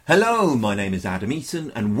Hello, my name is Adam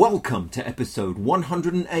Eaton and welcome to episode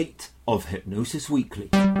 108 of Hypnosis Weekly.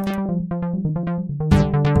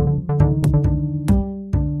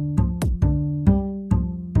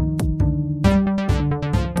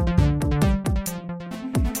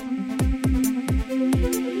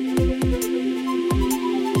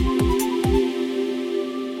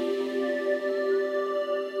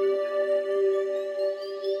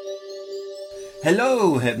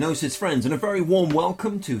 Hello, Hypnosis friends, and a very warm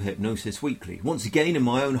welcome to Hypnosis Weekly. Once again, in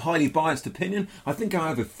my own highly biased opinion, I think I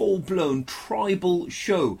have a full-blown tribal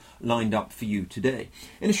show lined up for you today.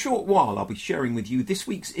 In a short while, I'll be sharing with you this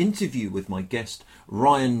week's interview with my guest,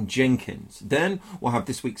 Ryan Jenkins. Then, we'll have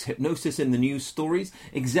this week's Hypnosis in the News stories,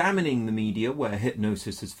 examining the media where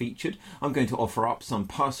hypnosis has featured. I'm going to offer up some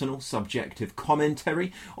personal, subjective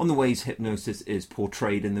commentary on the ways hypnosis is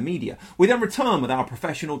portrayed in the media. We then return with our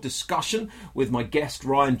professional discussion with my guest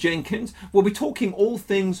Ryan Jenkins. We'll be talking all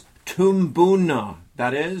things Tumbuna.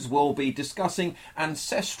 That is, we'll be discussing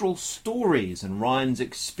ancestral stories and Ryan's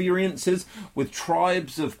experiences with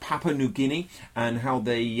tribes of Papua New Guinea and how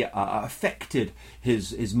they affected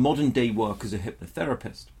his modern day work as a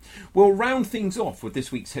hypnotherapist. We'll round things off with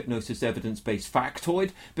this week's Hypnosis Evidence-Based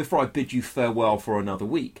Factoid before I bid you farewell for another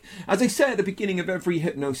week. As I say at the beginning of every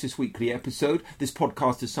Hypnosis Weekly episode, this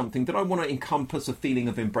podcast is something that I want to encompass a feeling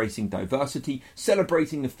of embracing diversity,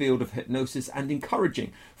 celebrating the field of hypnosis and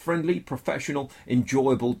encouraging friendly, professional,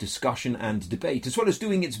 enjoyable discussion and debate, as well as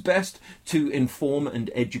doing its best to inform and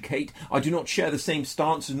educate. I do not share the same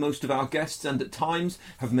stance as most of our guests and at times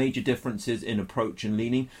have major differences in approach and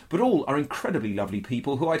leaning, but all are incredibly lovely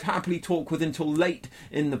people who I'd happily talk with until late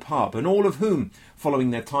in the pub, and all of whom, following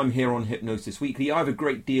their time here on Hypnosis Weekly, I have a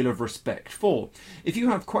great deal of respect for. If you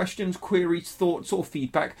have questions, queries, thoughts or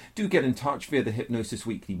feedback, do get in touch via the Hypnosis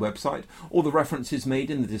Weekly website. All the references made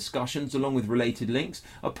in the discussions, along with related links,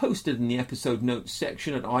 are posted in the episode notes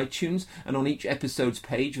section at iTunes and on each episode's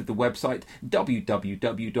page of the website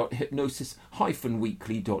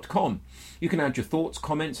www.hypnosis-weekly.com. You can add your thoughts,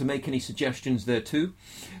 comments and make any suggestions there too.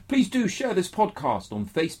 Please do share this podcast on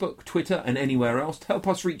Facebook, Twitter and anywhere else to help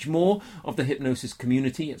us reach more of the hypnosis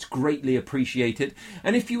community. It's greatly appreciated.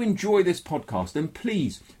 And if you enjoy this podcast, then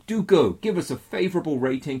please do go give us a favourable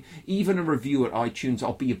rating, even a review at iTunes.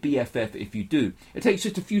 I'll be a BFF if you do. It takes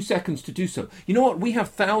just a few seconds to do so. You know what? We have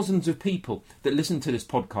thousands of people that listen to this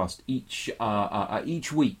podcast each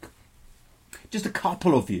week. Just a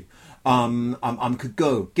couple of you could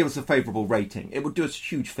go give us a favourable rating. It would do us a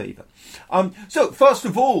huge favour. So first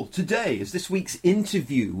of all, today is this week's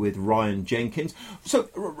interview with Ryan Jenkins. So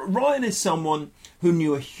Ryan is someone who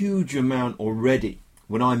knew a huge amount already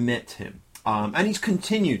when I met him. And he's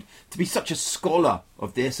continued to be such a scholar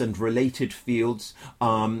of this and related fields,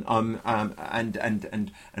 and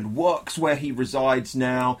works where he resides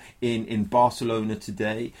now in Barcelona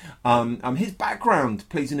today. His background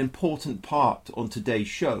plays an important part on today's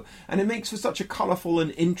show, and it makes for such a colourful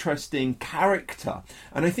and interesting character,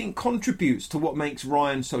 and I think contributes to what makes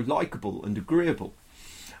Ryan so likeable and agreeable.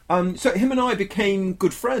 So him and I became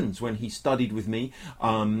good friends when he studied with me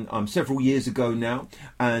several years ago now,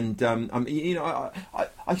 and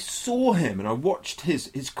I saw him and I watched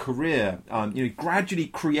his career, gradually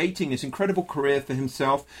creating this incredible career for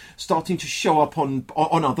himself, starting to show up on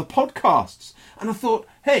other podcasts, and I thought,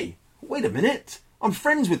 hey, wait a minute, I'm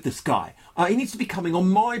friends with this guy. He needs to be coming on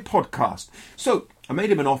my podcast. So I made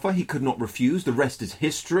him an offer he could not refuse. The rest is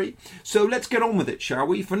history. So let's get on with it, shall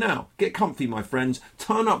we? For now, get comfy, my friends.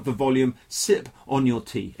 Turn up the volume. Sip on your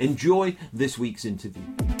tea. Enjoy this week's interview.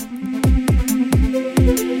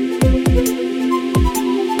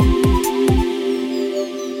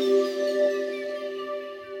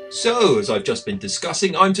 So, as I've just been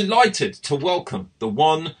discussing, I'm delighted to welcome the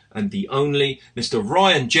one and the only Mr.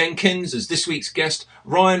 Ryan Jenkins as this week's guest.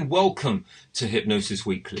 Ryan, welcome to Hypnosis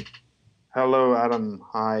Weekly. Hello, Adam.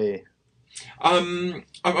 Hi.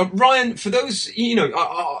 Ryan, for those,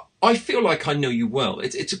 I feel like I know you well.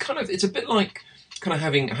 It's a bit like kind of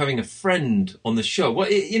having a friend on the show. Well,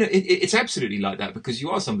 it's absolutely like that because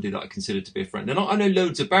you are somebody that I consider to be a friend, and I know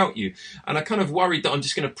loads about you. And I kind of worried that I'm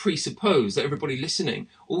just going to presuppose that everybody listening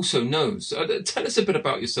also knows. So, tell us a bit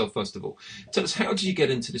about yourself first of all. Tell us, how did you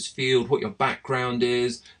get into this field? What your background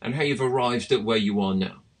is, and how you've arrived at where you are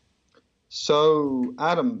now. So,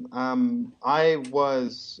 Adam, I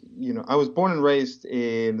was born and raised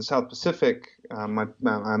in the South Pacific. I'm an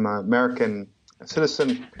American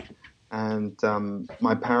citizen, and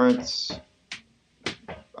my parents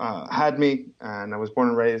had me, and I was born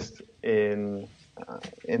and raised in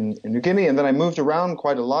New Guinea. And then I moved around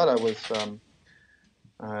quite a lot. I was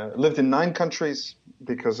lived in 9 countries,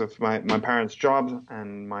 because of my parents' jobs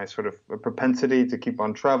and my sort of propensity to keep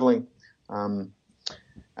on traveling.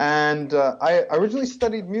 And I originally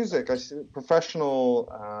studied music. Professional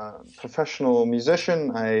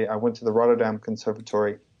musician. I went to the Rotterdam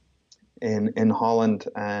Conservatory in Holland,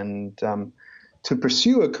 and to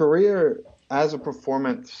pursue a career as a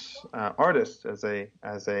performance artist, as a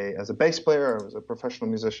bass player. I was a professional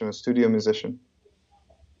musician, a studio musician,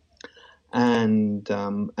 and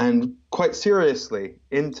quite seriously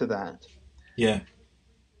into that. Yeah.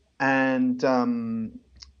 And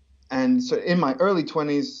so in my early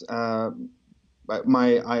 20s,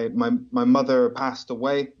 my mother passed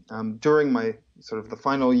away during my sort of the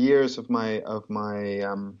final years of my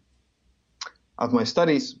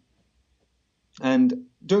studies, and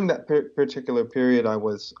during that particular period, I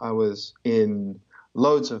was in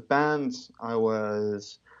loads of bands. I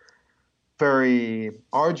was very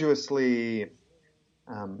arduously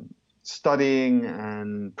studying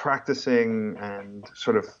and practicing and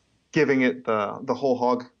sort of giving it the whole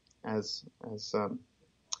hog, as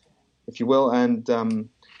if you will, and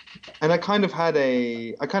I kind of had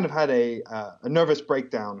a nervous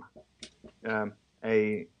breakdown,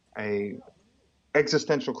 a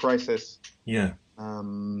existential crisis. Yeah.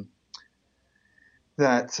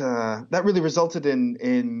 That really resulted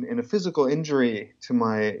in a physical injury to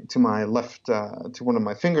my left, to one of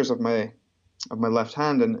my fingers of my left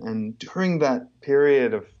hand, and during that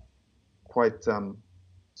period of quite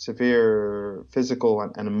severe physical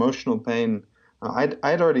and emotional pain,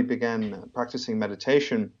 I'd already began practicing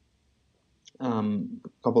meditation a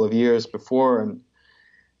couple of years before,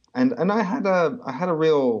 and I had a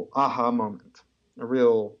real aha moment, a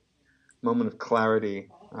real moment of clarity,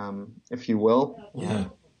 if you will,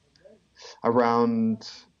 around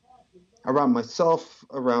myself,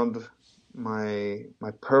 around my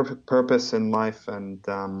purpose in life, and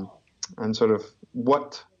sort of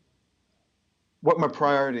what my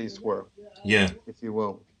priorities were, if you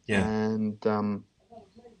will. And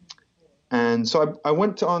so I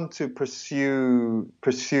went on to pursue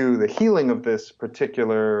the healing of this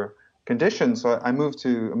particular condition. So I moved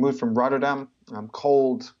from Rotterdam,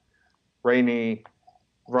 cold, rainy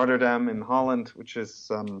Rotterdam in Holland, which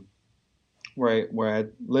is where I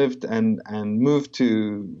lived, and moved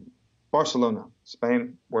to Barcelona,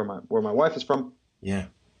 Spain, where my wife is from. Yeah.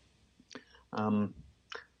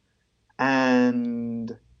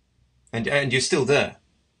 And you're still there.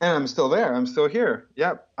 And I'm still there. I'm still here.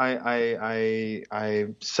 Yep. I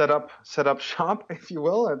set up shop, if you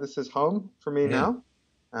will. This is home for me now,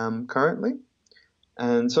 currently.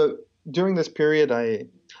 And so during this period, I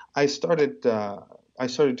started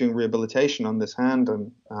doing rehabilitation on this hand,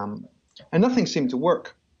 and nothing seemed to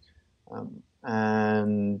work.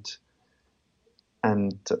 And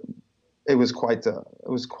it was quite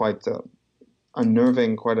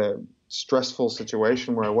unnerving, quite a stressful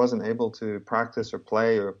situation where I wasn't able to practice or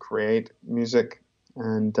play or create music.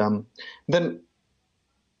 And then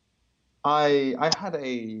I had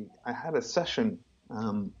a session,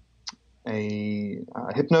 a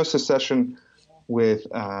hypnosis session with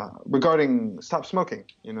regarding stop smoking.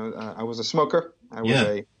 I was a smoker. I was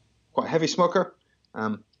a quite heavy smoker,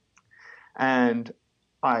 and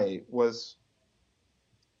I was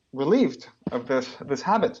relieved of this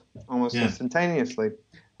habit almost instantaneously.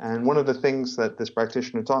 And one of the things that this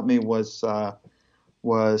practitioner taught me was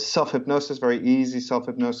self-hypnosis, very easy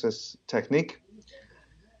self-hypnosis technique.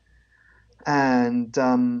 And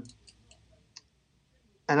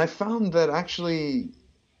I found that actually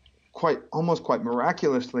almost quite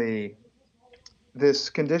miraculously, this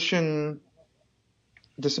condition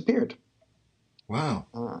disappeared. Wow.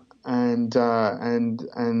 And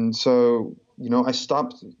so, I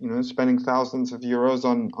stopped, spending thousands of euros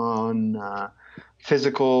on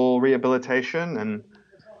physical rehabilitation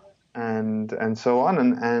and so on,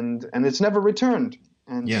 and it's never returned.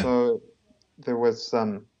 And so there was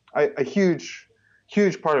a huge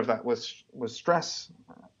part of that was stress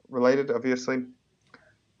related, obviously,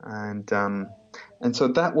 and so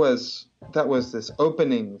that was this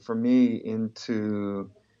opening for me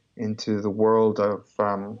into the world of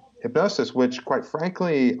hypnosis, which, quite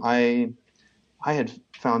frankly, I had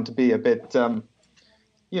found to be a bit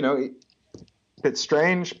bit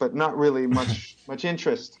strange, but not really much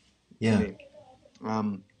interest in me.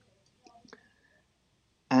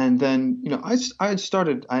 And then I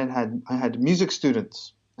had music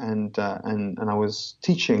students, and I was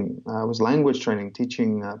teaching. I was language training,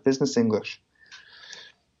 teaching business English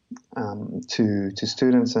to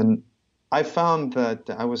students, and I found that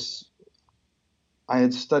I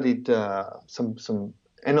had studied some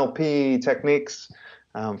NLP techniques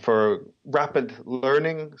for rapid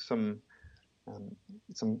learning, some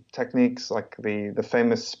some techniques like the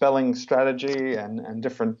famous spelling strategy and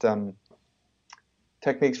different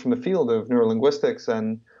techniques from the field of neurolinguistics,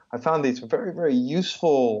 and I found these very, very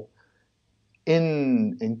useful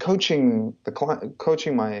in coaching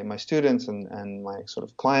coaching my students and my sort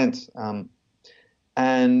of clients.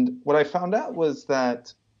 And what I found out was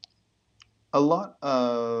that a lot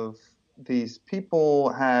of these people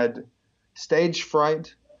had stage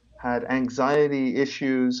fright, had anxiety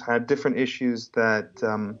issues, had different issues that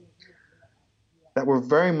were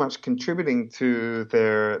very much contributing to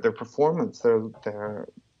their performance, their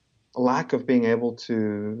lack of being able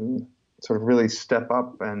to sort of really step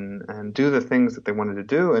up and do the things that they wanted to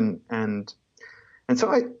do. And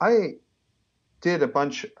so I did a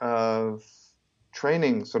bunch of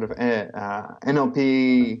training, sort of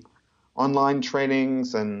NLP online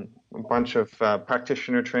trainings and a bunch of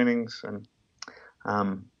practitioner trainings, and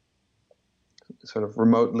sort of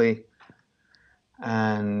remotely.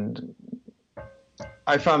 And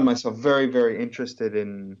I found myself very, very interested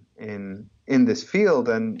in this field,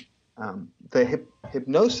 and the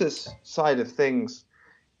hypnosis side of things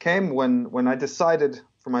came when I decided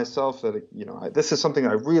for myself that this is something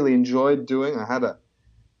I really enjoyed doing. I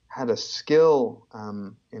had a skill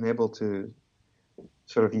in able to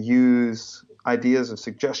sort of use ideas of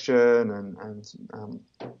suggestion and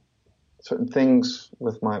certain things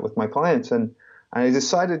with my clients, and I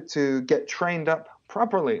decided to get trained up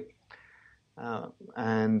properly.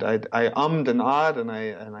 And I ummed and ahed, and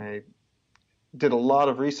I did a lot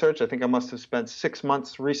of research. I think I must have spent 6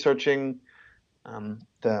 months researching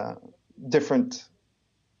the different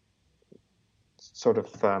sort of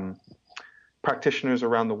practitioners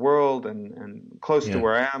around the world and close to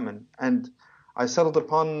where I am, and I settled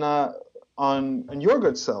upon on your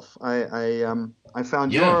good self. I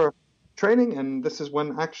found your training, and this is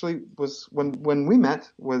when we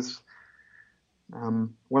met was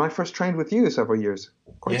when I first trained with you several years,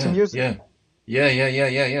 some years ago. Yeah.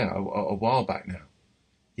 A while back now.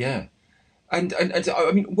 Yeah, and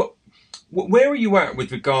I mean, where are you at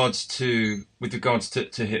with regards to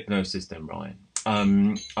hypnosis then, Ryan?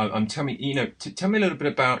 I'm telling tell me a little bit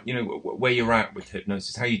about where you're at with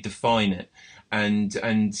hypnosis, how you define it, and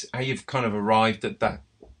how you've kind of arrived at that,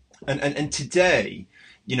 and today,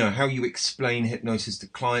 how you explain hypnosis to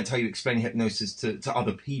clients, how you explain hypnosis to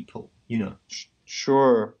other people,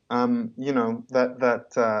 Sure. That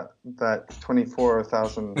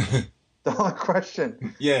 $24,000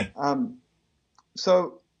 question. Yeah.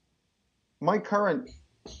 So my current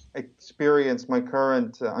experience, my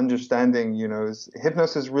current understanding, is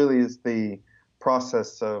hypnosis really is the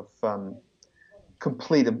process of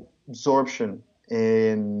complete absorption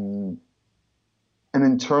in an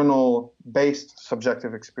internal based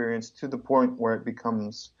subjective experience to the point where it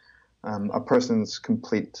becomes a person's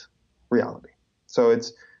complete reality. So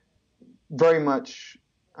it's very much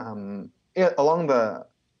along the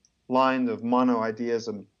lines of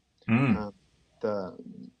monoideism, the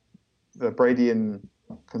Braidian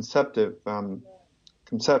conception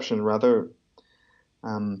rather.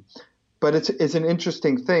 But it's an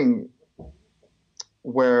interesting thing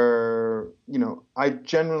where, I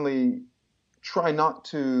generally try not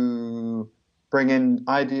to bring in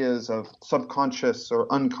ideas of subconscious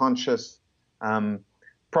or unconscious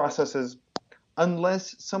processes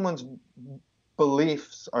unless someone's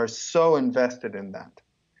beliefs are so invested in that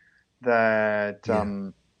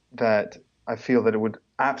I feel that it would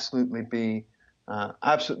absolutely be a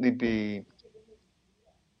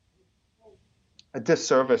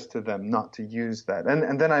disservice to them not to use that,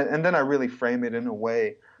 and then I really frame it in a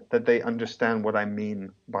way that they understand what I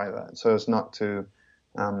mean by that, so as not to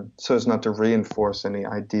reinforce any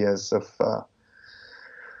ideas of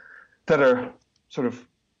that are sort of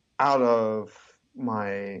out of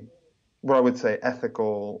my, what I would say,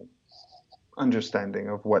 ethical understanding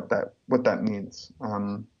of what that means.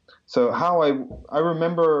 So how I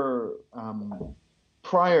remember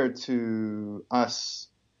prior to us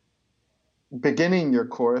beginning your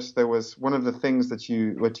course, there was one of the things that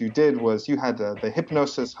what you did was you had the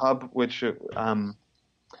Hypnosis Hub, which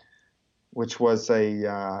was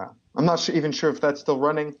I'm not even sure if that's still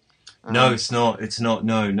running. No, it's not. It's not.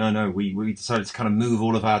 No. We decided to kind of move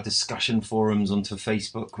all of our discussion forums onto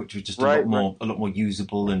Facebook, which was just a lot more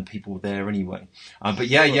usable, and people were there anyway. But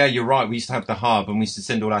yeah, you're right. We used to have the hub, and we used to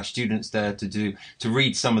send all our students there to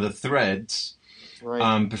read some of the threads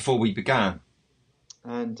before we began.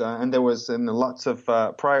 And there was lots of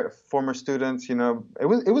former students. It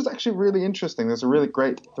was actually really interesting. There's a really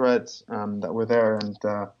great threads that were there,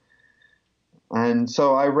 and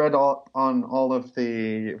so I read on all of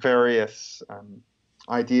the various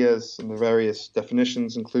ideas and the various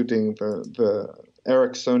definitions, including the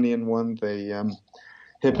Ericksonian one. The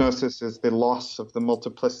hypnosis is the loss of the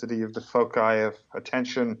multiplicity of the foci of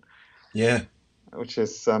attention. Yeah. Which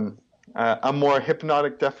is a more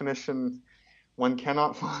hypnotic definition one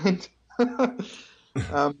cannot find. But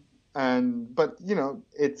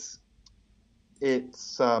it's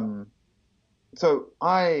so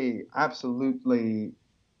I absolutely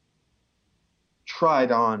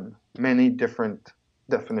tried on many different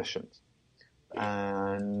definitions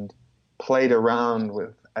and played around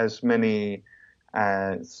with as many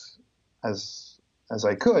as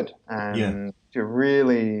I could, and to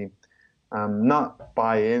really not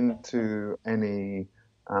buy into any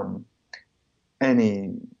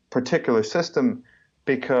particular system,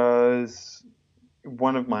 because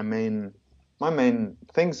one of my main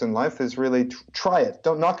things in life is really try it.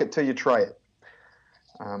 Don't knock it till you try it.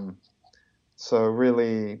 So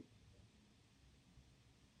really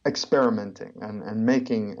experimenting and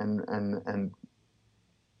making and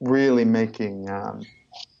really making how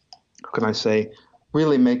can I say,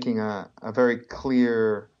 really making a very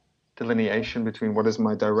clear delineation between what is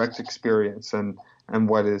my direct experience and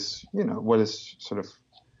what is sort of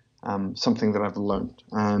something that I've learned.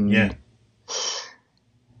 And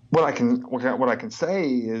what I can say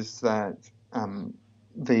is that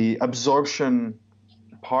the absorption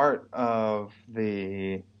part of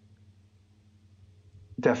the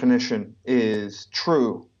definition is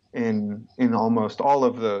true in almost all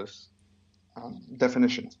of those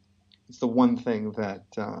definitions. It's the one thing that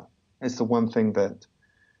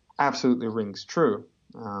absolutely rings true,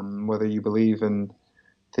 whether you believe in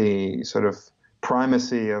the sort of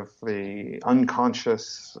primacy of the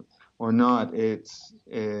unconscious or not. It's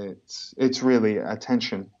really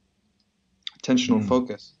attentional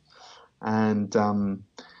focus, and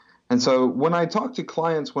so when I talk to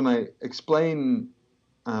clients, when I explain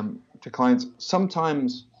to clients,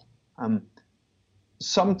 sometimes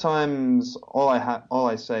all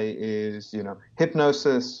I say is,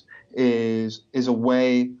 hypnosis is a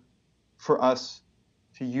way for us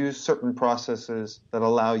to use certain processes that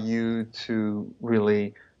allow you to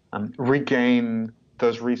really regain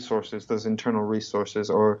those resources, those internal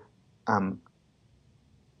resources, or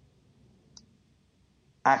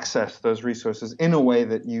access those resources in a way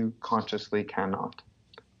that you consciously cannot.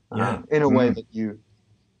 In a way that you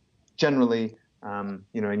generally, in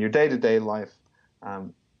your day-to-day life,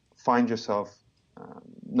 find yourself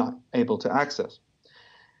not able to access.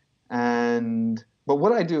 But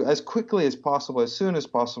what I do as quickly as possible, as soon as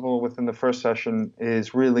possible within the first session,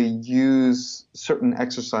 is really use certain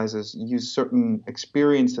exercises, use certain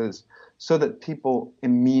experiences, so that people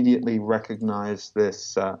immediately recognize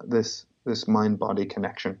this mind-body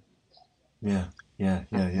connection. Yeah.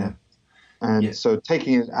 So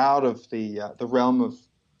taking it out of the realm of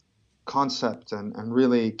concept and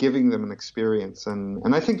really giving them an experience,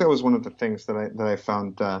 and I think that was one of the things that I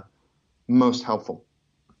found most helpful.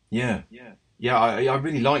 Yeah, I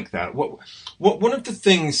really like that. One of the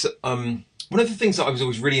things that I was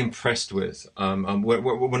always really impressed with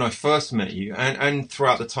when I first met you, and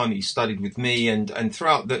throughout the time that you studied with me, and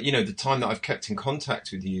throughout the time that I've kept in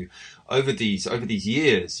contact with you over these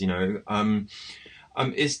years,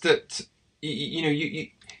 is that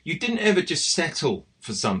you didn't ever just settle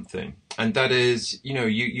for something, and that is,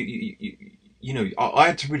 I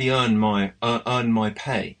had to really earn my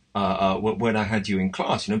pay. When I had you in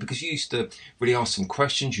class, because you used to really ask some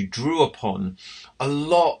questions. You drew upon a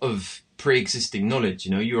lot of pre-existing knowledge.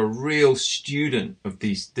 You're a real student of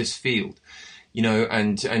this field,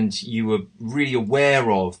 and you were really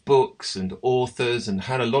aware of books and authors, and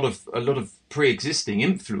had a lot of pre-existing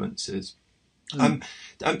influences.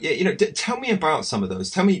 Tell me about some of those.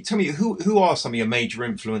 Tell me who are some of your major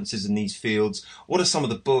influences in these fields? What are some of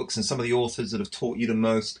the books and some of the authors that have taught you the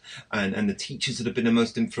most, and the teachers that have been the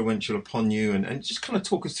most influential upon you, and just kind of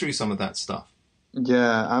talk us through some of that stuff.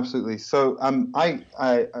 Yeah, absolutely. So, I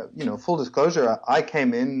full disclosure, I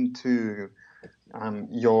came into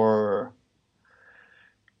your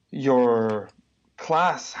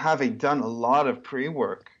class having done a lot of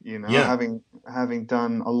pre-work, having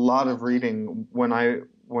done a lot of reading when I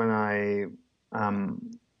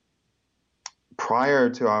prior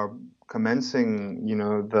to our commencing,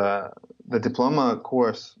 the diploma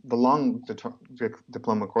course, the long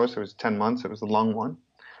diploma course. It was 10 months. It was the long one.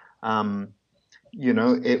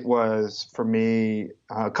 It was for me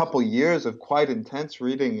a couple years of quite intense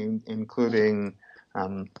reading, including,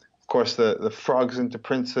 of course, the Frogs into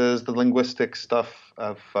Princes, the linguistic stuff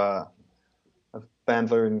of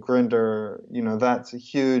Bandler and Grinder. That's a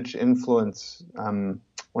huge influence when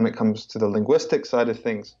it comes to the linguistic side of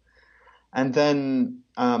things. And then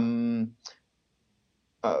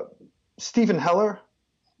Stephen Heller,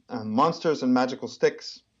 Monsters and Magical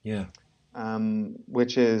Sticks. Yeah.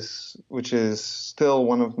 Which is still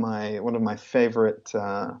one of my favorite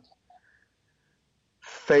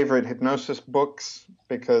hypnosis books,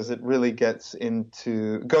 because it really goes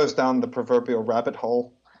down the proverbial rabbit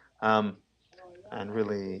hole, and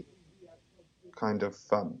really kind of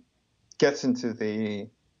gets into the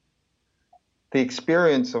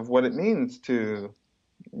experience of what it means to,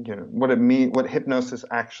 what hypnosis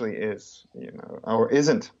actually is, or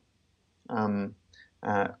isn't.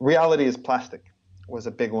 Reality is plastic was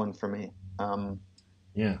a big one for me.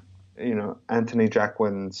 Anthony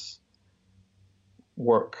Jacquin's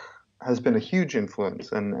work has been a huge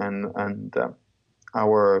influence, and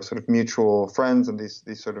our sort of mutual friends and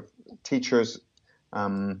these sort of teachers,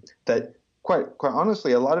 that quite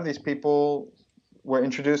honestly, a lot of these people were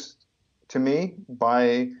introduced to me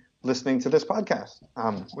by listening to this podcast,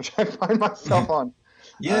 which I find myself on.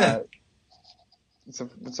 Yeah.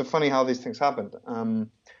 It's a funny how these things happened.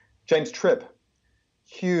 James Tripp,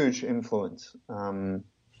 huge influence,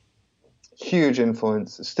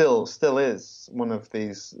 still is one of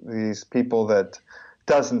these people that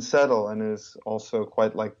doesn't settle and is also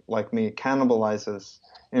quite like me, cannibalizes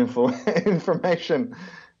information,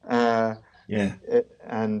 and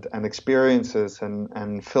experiences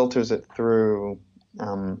and filters it through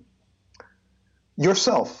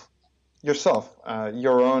yourself,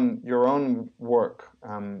 your own work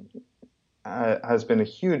has been a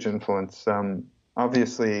huge influence.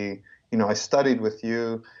 Obviously, I studied with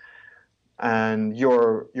you, and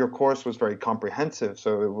your course was very comprehensive.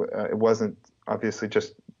 So it wasn't obviously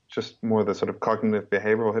just more the sort of cognitive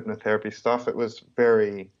behavioral hypnotherapy stuff. It was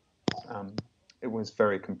very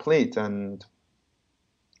complete, and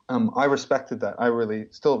I respected that. I really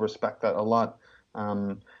still respect that a lot,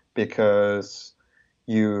 because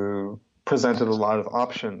you presented a lot of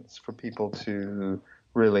options for people to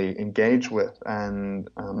really engage with, and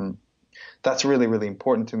that's really, really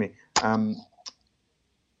important to me.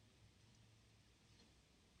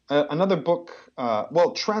 Another book,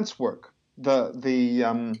 trance work,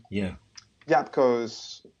 Yapko's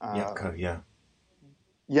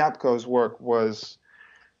Yapko's work was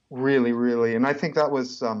really, really, and I think that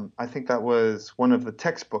was one of the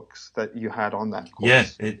textbooks that you had on that course. Yeah,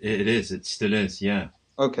 it is. It still is. Yeah.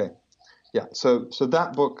 Okay. Yeah. So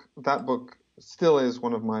that book still is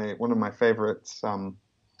one of my favorites,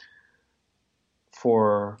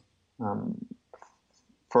 for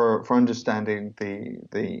understanding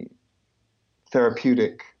the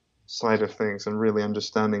therapeutic side of things and really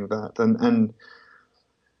understanding that, and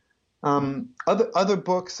other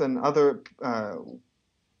books and other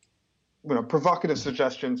provocative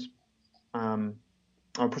suggestions,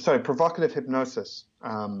 provocative hypnosis,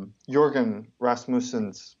 Jürgen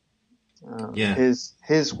Rasmussen's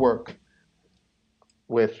his work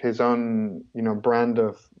with his own brand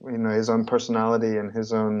of his own personality and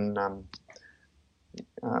his own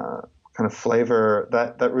kind of flavor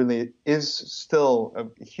that really is still a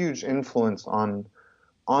huge influence on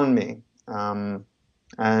me, and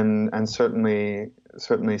certainly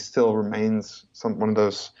still remains one of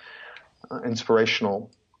those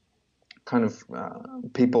inspirational kind of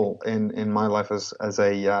people in my life as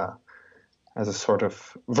a sort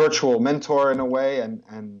of virtual mentor in a way, and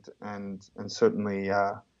certainly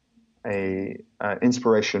a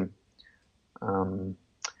inspiration.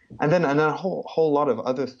 And then a whole lot of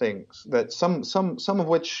other things that some of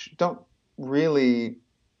which don't really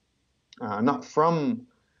not from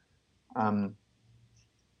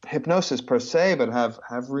hypnosis per se, but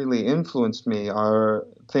have really influenced me, are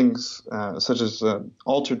things such as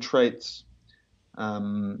Altered Traits,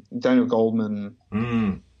 Daniel Goldman,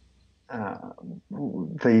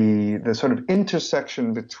 the sort of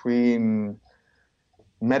intersection between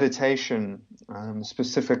meditation,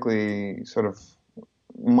 specifically sort of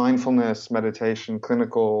mindfulness meditation,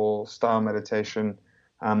 clinical style meditation,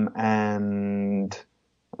 and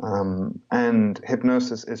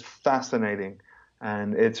hypnosis is fascinating,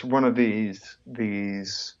 and it's one of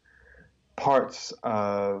these parts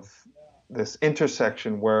of this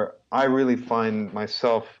intersection where I really find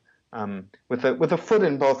myself with a foot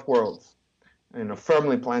in both worlds,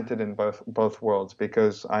 firmly planted in both worlds,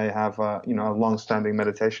 because I have a long-standing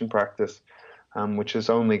meditation practice, which has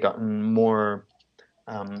only gotten more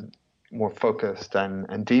focused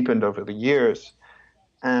and deepened over the years,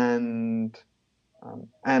 and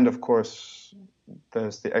of course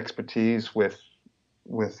there's the expertise with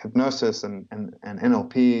hypnosis and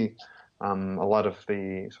NLP, a lot of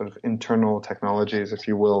the sort of internal technologies, if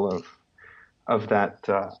you will, of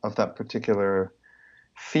that particular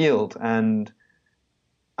field. And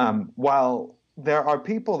while there are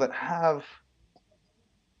people that have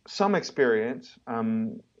some experience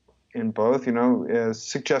in both,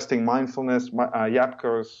 suggesting mindfulness.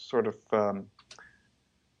 Yapko's sort of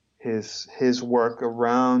his work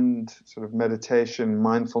around sort of meditation,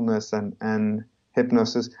 mindfulness, and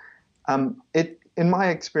hypnosis. In my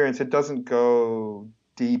experience, it doesn't go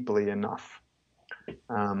deeply enough.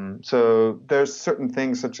 So there's certain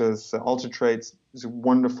things such as Alter Traits is a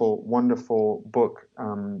wonderful, wonderful book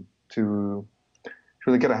to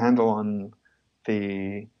really get a handle on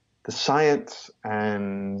the science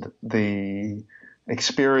and the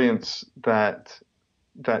experience that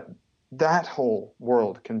whole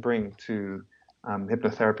world can bring to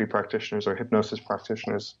hypnotherapy practitioners or hypnosis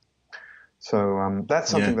practitioners. So that's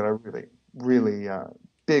something that I really, really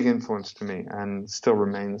big influence to me, and still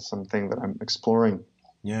remains something that I'm exploring.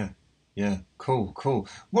 Yeah, cool.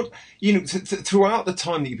 What throughout the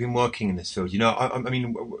time that you've been working in this field, I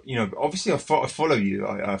mean, obviously I follow you.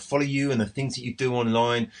 I follow you and the things that you do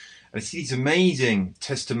online. And I see these amazing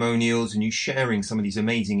testimonials and you sharing some of these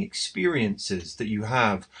amazing experiences that you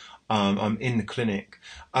have in the clinic.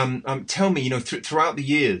 Tell me, throughout the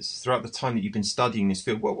years, throughout the time that you've been studying this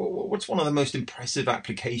field, what's one of the most impressive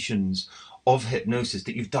applications of hypnosis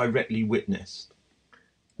that you've directly witnessed?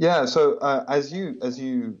 Yeah. So as you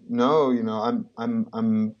know,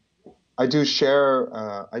 I do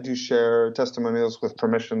share testimonials with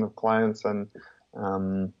permission of clients, and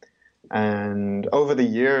over the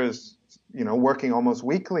years, working almost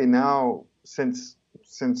weekly now since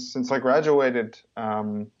I graduated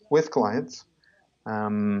with clients,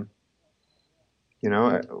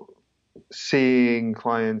 seeing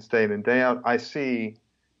clients day in and day out, I see,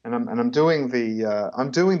 and I'm doing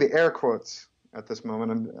the air quotes at this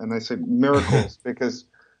moment, and I say miracles because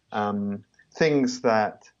things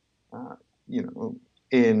that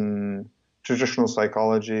in traditional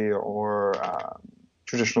psychology or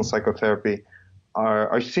traditional psychotherapy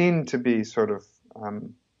are seen to be sort of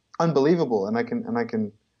unbelievable, and I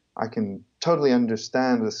can totally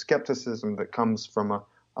understand the skepticism that comes from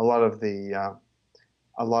a lot of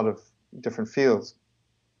different fields.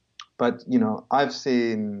 But I've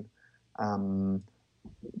seen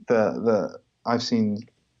I've seen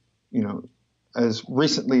as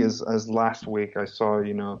recently as last week, I saw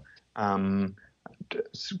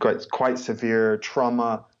quite severe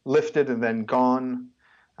trauma lifted and then gone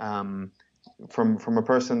from a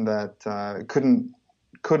person that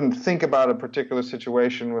couldn't think about a particular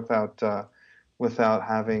situation without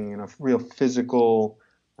having real physical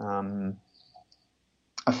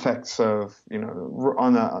effects of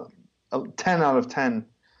on a 10 out of 10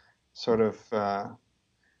 sort of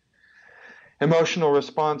emotional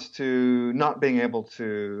response to not being able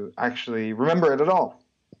to actually remember it at all,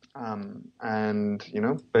 and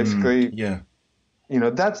basically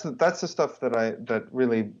that's the stuff that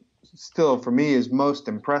really still for me is most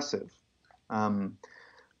impressive.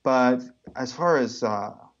 But as far as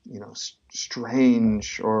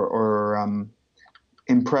strange or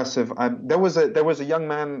impressive, there was a young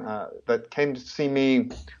man that came to see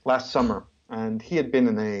me last summer, and he had been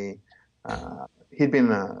in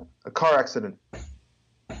a car accident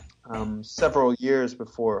several years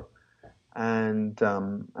before, and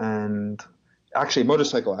actually a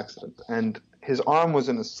motorcycle accident, and his arm was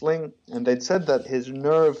in a sling, and they'd said that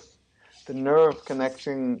the nerve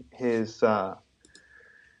connecting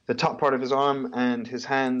the top part of his arm and his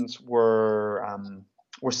hands were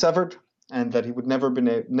severed, and that he would never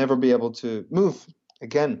be able to move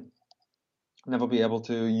again, never be able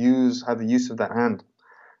to have the use of that hand.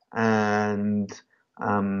 And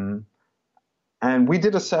we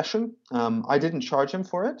did a session. I didn't charge him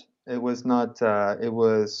for it. It was not. It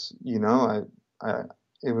was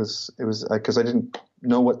it was because I didn't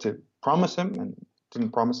know what to promise him and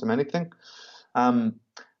didn't promise him anything.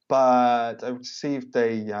 But I received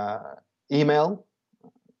a email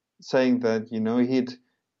saying that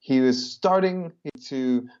he was starting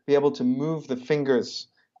to be able to move the fingers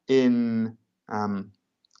in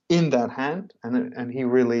that hand, and he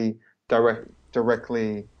really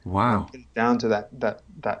directly down to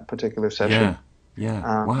that particular session.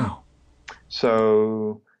 Wow.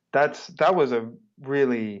 So that was a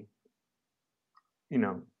really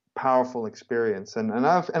powerful experience, and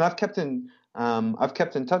I've kept in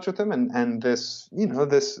touch with him, and this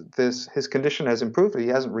his condition has improved. He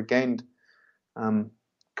hasn't regained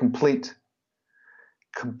complete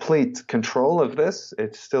control of this.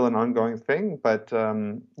 It's still an ongoing thing, but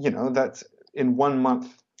that's in 1 month.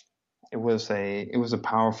 It was a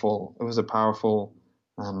powerful.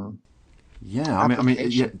 Yeah. I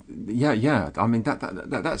mean,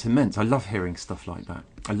 that's immense. I love hearing stuff like that.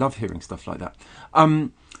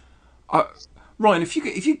 Ryan, if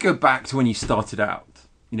you go back to when you started out,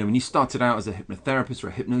 when you started out as a hypnotherapist or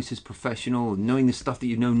a hypnosis professional, knowing the stuff that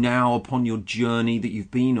you know now upon your journey that you've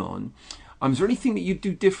been on, is there anything that you'd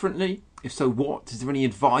do differently? If so, what? Is there any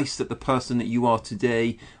advice that the person that you are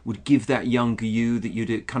today would give that younger you that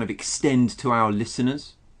you'd kind of extend to our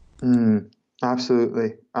listeners?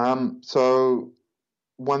 Absolutely. So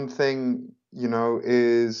one thing,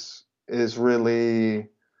 is really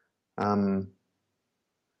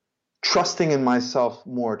trusting in myself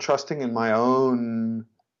more, trusting in my own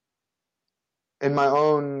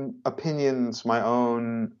opinions, my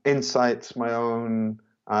own insights, my own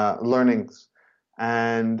learnings,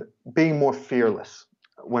 and being more fearless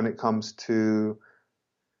when it comes to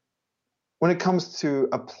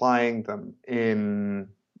applying them in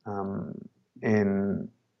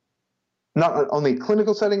not only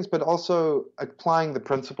clinical settings, but also applying the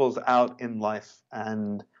principles out in life,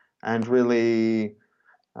 and really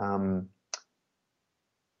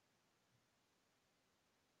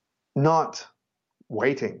not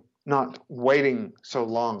waiting so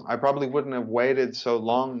long. I probably wouldn't have waited so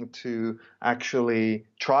long to actually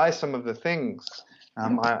try some of the things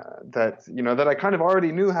that I kind of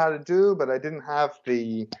already knew how to do, but I didn't have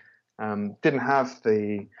the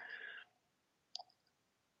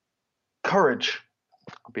courage,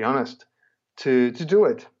 I'll be honest, to do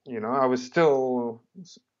it. I was still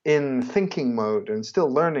in thinking mode and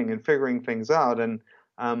still learning and figuring things out, and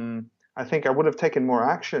I think I would have taken more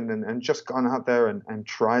action and just gone out there and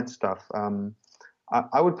tried stuff.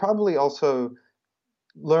 I would probably also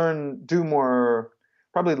learn more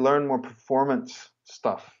performance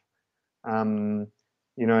stuff, and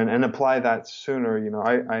apply that sooner.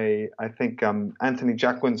 I think Anthony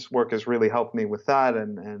Jacquin's work has really helped me with that,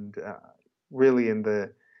 and really in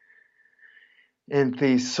the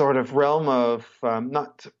sort of realm of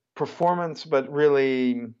not performance, but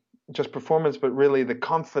really just performance, but really the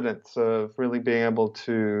confidence of really being able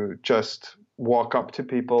to just walk up to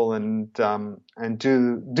people and do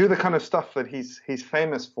the kind of stuff that he's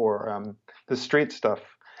famous for, the street stuff,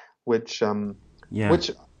 which I've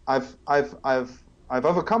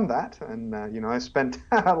overcome that, and I spent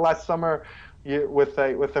last summer with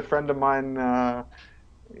a friend of mine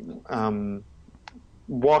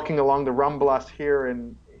walking along the Ramblas here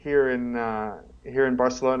in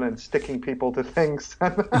Barcelona and sticking people to things.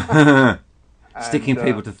 Sticking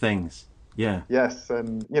people to things. Yeah. Yes,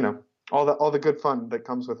 and all the good fun that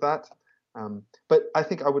comes with that. But I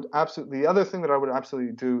think the other thing that I would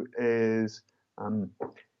absolutely do is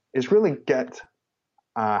really get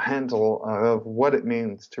a handle of what it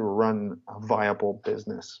means to run a viable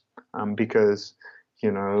business, because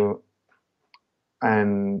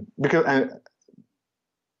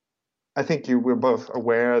I think we're both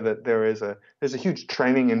aware that there's a huge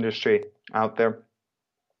training industry out there,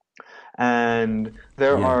 and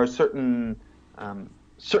there are certain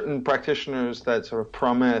practitioners that sort of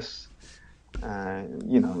promise,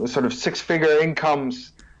 sort of six-figure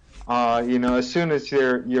incomes, as soon as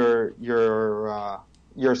your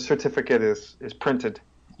certificate is printed.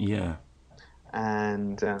 Yeah.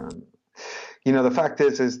 And the fact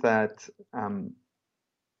is that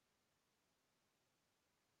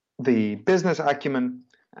the business acumen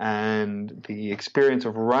and the experience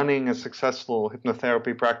of running a successful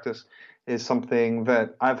hypnotherapy practice is something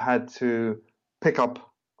that I've had to pick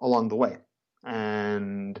up along the way.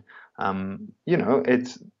 And,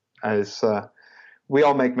 it's as we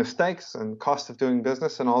all make mistakes and cost of doing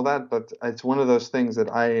business and all that, but it's one of those things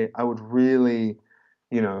that I would really,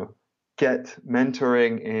 get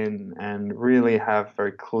mentoring in and really have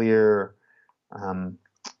very clear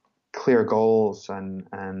goals,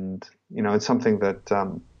 and it's something that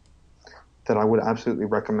I would absolutely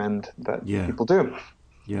recommend that people do.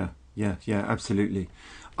 Yeah, absolutely.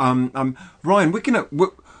 Ryan, we're gonna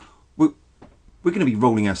be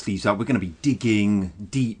rolling our sleeves up. We're gonna be digging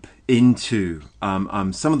deep into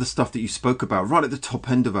some of the stuff that you spoke about right at the top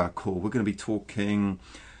end of our call. We're gonna be talking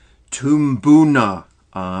Tumbuna.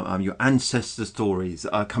 Your ancestor stories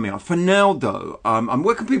are coming up. For now, though,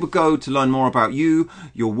 where can people go to learn more about you,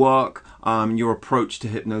 your work, your approach to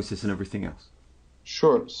hypnosis, and everything else?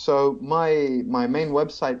 Sure. So my main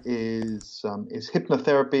website is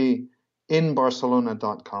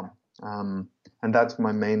hypnotherapyinbarcelona.com, and that's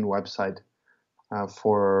my main website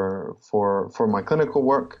for my clinical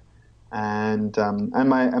work, and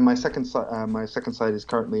my second site is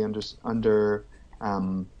currently under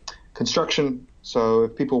construction. So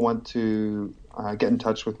if people want to get in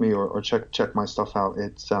touch with me or check my stuff out,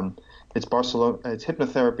 it's Barcelona. It's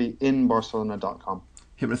hypnotherapyinbarcelona.com.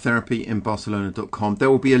 hypnotherapyinbarcelona.com. There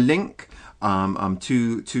will be a link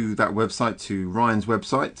to that website, to Ryan's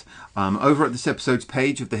website, over at this episode's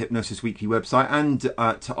page of the Hypnosis Weekly website, and to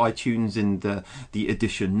iTunes in the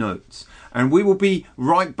edition notes. And we will be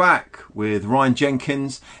right back with Ryan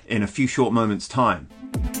Jenkins in a few short moments' time.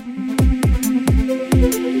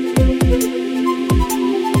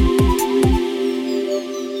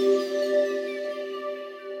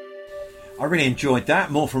 I really enjoyed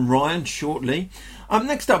that. More from Ryan shortly.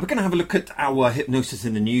 Next up, we're going to have a look at our hypnosis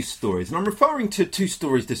in the news stories. And I'm referring to two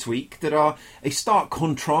stories this week that are a stark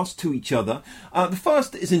contrast to each other. The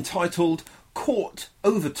first is entitled Court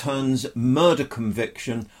Overturns Murder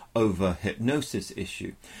Conviction Over Hypnosis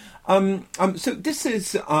Issue. So this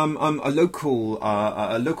is a local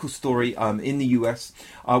story in the US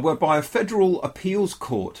whereby a federal appeals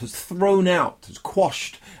court has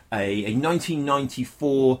quashed a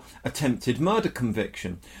 1994 attempted murder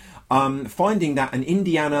conviction, finding that an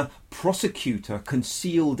Indiana prosecutor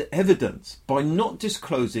concealed evidence by not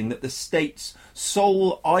disclosing that the state's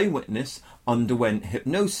sole eyewitness underwent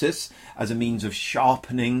hypnosis as a means of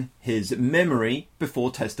sharpening his memory before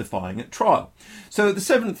testifying at trial. So the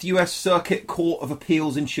 7th US Circuit Court of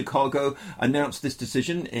Appeals in Chicago announced this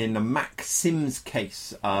decision in a Mac Sims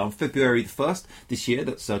case on February the 1st this year,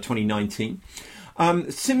 that's 2019.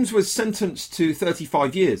 Sims was sentenced to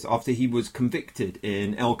 35 years after he was convicted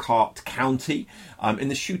in Elkhart County in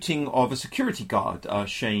the shooting of a security guard,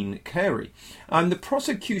 Shane Carey. The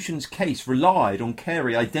prosecution's case relied on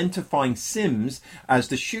Carey identifying Sims as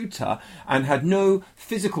the shooter and had no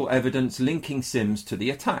physical evidence linking Sims to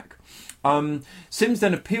the attack. Sims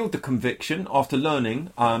then appealed the conviction after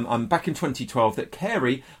learning back in 2012 that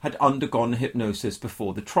Carey had undergone hypnosis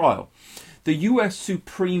before the trial. The US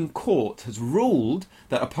Supreme Court has ruled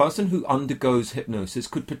that a person who undergoes hypnosis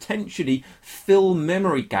could potentially fill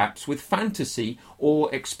memory gaps with fantasy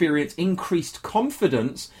or experience increased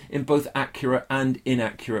confidence in both accurate and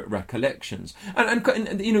inaccurate recollections. And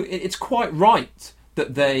you know, it's quite right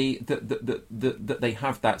that they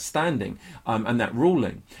have that standing and that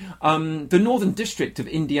ruling. The Northern District of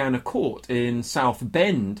Indiana Court in South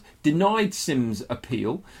Bend denied Sims'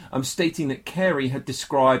 appeal, stating that Carey had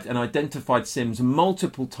described and identified Sims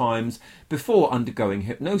multiple times before undergoing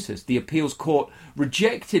hypnosis. The appeals court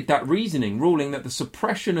rejected that reasoning, ruling that the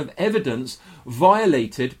suppression of evidence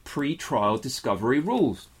violated pre-trial discovery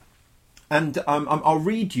rules. And I'll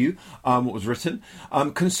read you what was written.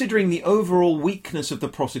 Considering the overall weakness of the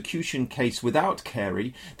prosecution case without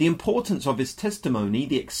Carey, the importance of his testimony,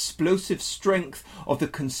 the explosive strength of the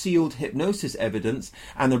concealed hypnosis evidence,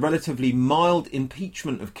 and the relatively mild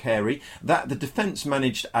impeachment of Carey that the defence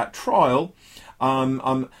managed at trial,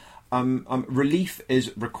 relief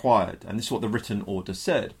is required, and this is what the written order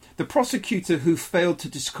said. The prosecutor who failed to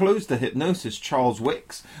disclose the hypnosis, Charles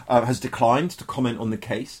Wicks, has declined to comment on the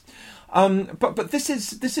case. But this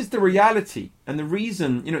is the reality, and the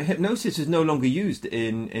reason, you know, hypnosis is no longer used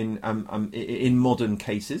in modern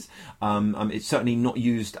cases. It's certainly not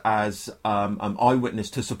used as eyewitness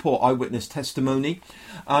to support eyewitness testimony,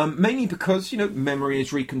 mainly because, you know, memory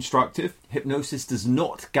is reconstructive. Hypnosis does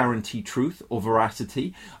not guarantee truth or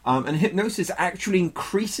veracity, and hypnosis actually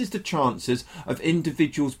increases the chances of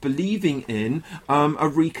individuals believing in a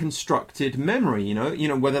reconstructed memory. You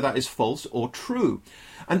know whether that is false or true.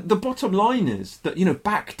 And the bottom line is that, you know,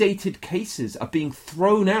 backdated cases are being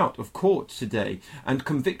thrown out of court today and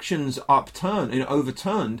convictions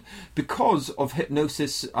overturned because of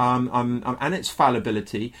hypnosis and its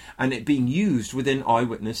fallibility and it being used within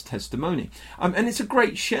eyewitness testimony. And it's a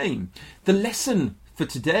great shame. The lesson for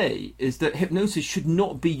today is that hypnosis should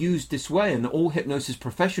not be used this way, and that all hypnosis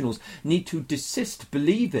professionals need to desist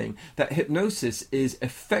believing that hypnosis is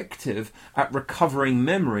effective at recovering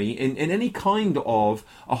memory in any kind of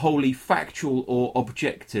a wholly factual or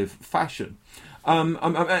objective fashion.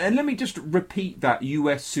 And let me just repeat that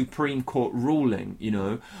US Supreme Court ruling, you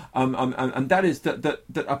know, and that is that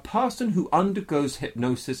a person who undergoes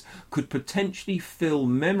hypnosis could potentially fill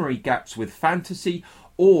memory gaps with fantasy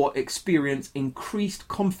or experience increased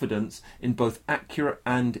confidence in both accurate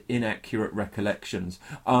and inaccurate recollections.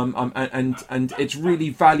 And it's really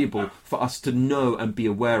valuable for us to know and be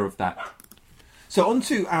aware of that. So on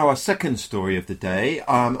to our second story of the day,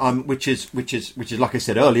 which is like I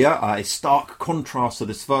said earlier, a stark contrast to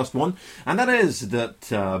this first one, and that is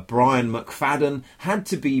that Brian McFadden had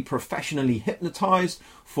to be professionally hypnotised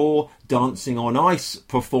for Dancing on Ice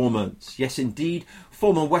performance. Yes, indeed,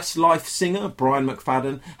 Former Westlife singer Brian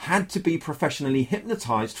McFadden had to be professionally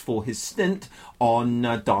hypnotised for his stint on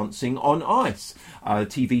Dancing on Ice, a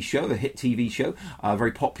TV show, a hit TV show,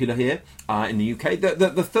 very popular here in the UK.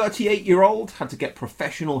 The 38-year-old had to get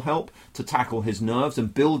professional help to tackle his nerves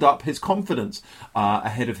and build up his confidence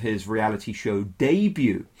ahead of his reality show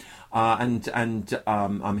debut.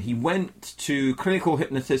 He went to clinical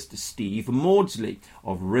hypnotist Steve Maudsley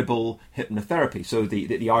of Ribble Hypnotherapy, so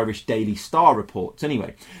the Irish Daily Star reports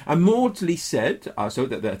anyway. And Maudsley said,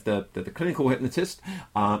 the clinical hypnotist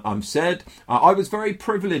said, I was very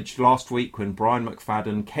privileged last week when Brian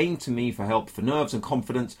McFadden came to me for help for nerves and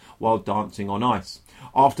confidence while dancing on ice.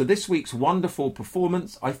 After this week's wonderful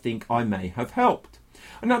performance, I think I may have helped.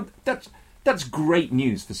 And now that's great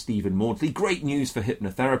news for Stephen Maudsley, great news for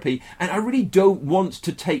hypnotherapy, and I really don't want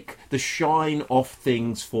to take the shine off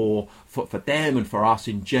things for them and for us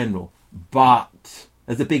in general. But,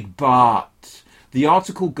 there's a big but. The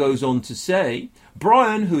article goes on to say,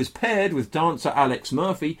 Brian, who is paired with dancer Alex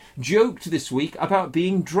Murphy, joked this week about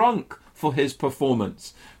being drunk for his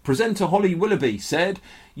performance. Presenter Holly Willoughby said,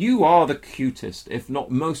 "You are the cutest, if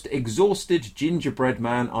not most exhausted gingerbread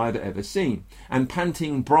man I've ever seen." And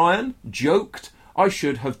panting Brian joked, "I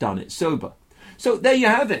should have done it sober." So there you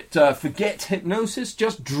have it. Forget hypnosis,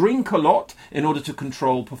 just drink a lot in order to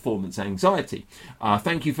control performance anxiety.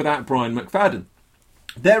 Thank you for that, Brian McFadden.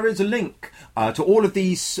 There is a link to all of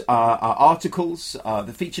these articles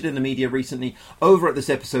that featured in the media recently over at this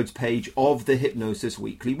episode's page of the Hypnosis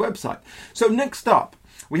Weekly website. So next up,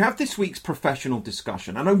 we have this week's professional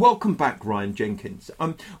discussion, and I welcome back Ryan Jenkins.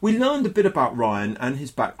 We learned a bit about Ryan and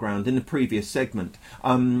his background in the previous segment.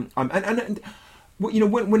 When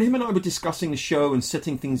him and I were discussing the show and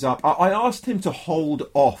setting things up, I asked him to hold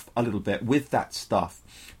off a little bit with that stuff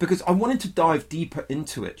because I wanted to dive deeper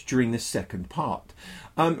into it during this second part.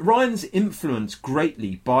 Ryan's influenced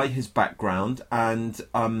greatly by his background, and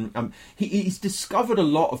he's discovered a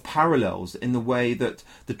lot of parallels in the way that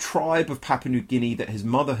the tribe of Papua New Guinea that his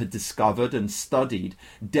mother had discovered and studied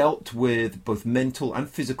dealt with both mental and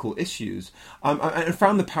physical issues, and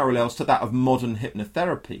found the parallels to that of modern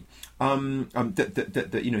hypnotherapy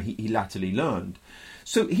that he latterly learned.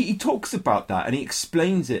 So he talks about that and he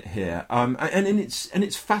explains it here, and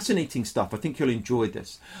it's fascinating stuff. I think you'll enjoy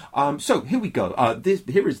this. So here we go.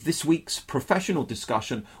 Here is this week's professional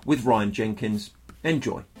discussion with Ryan Jenkins.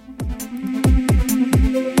 Enjoy.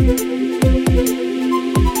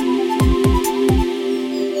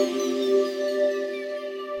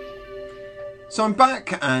 So I'm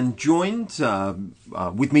back and joined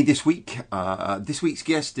with me this week. This week's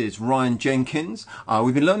guest is Ryan Jenkins.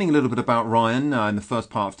 We've been learning a little bit about Ryan in the first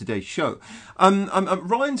part of today's show.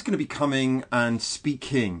 Ryan's going to be coming and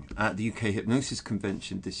speaking at the UK Hypnosis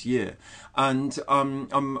Convention this year. And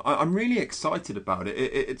I'm really excited about it.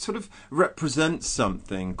 It sort of represents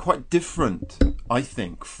something quite different, I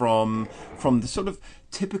think, from the sort of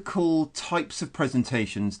typical types of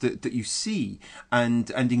presentations that you see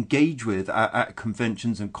and engage with at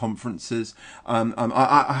conventions and conferences.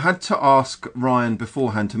 I had to ask Ryan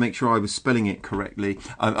beforehand to make sure I was spelling it correctly,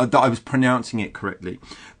 that I was pronouncing it correctly.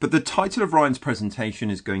 But the title of Ryan's presentation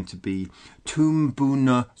is going to be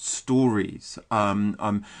Tumbuna Stories.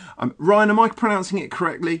 Ryan, am I pronouncing it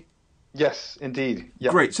correctly? Yes, indeed.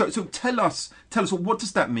 Yep. Great. So tell us, what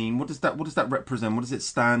does that mean? What does that represent? What does it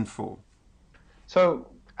stand for? So,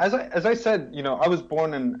 as I said, I was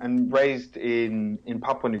born and raised in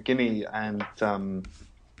Papua New Guinea, and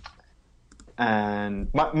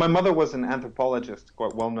my mother was an anthropologist,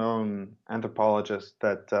 quite well-known anthropologist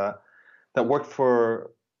that worked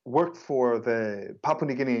for the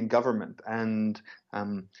Papua New Guinean government. And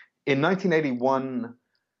in 1981,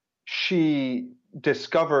 she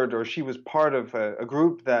was part of a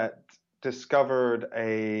group that discovered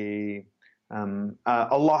a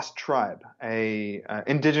lost tribe, a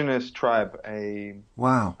indigenous tribe,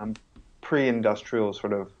 wow, pre-industrial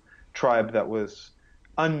sort of tribe that was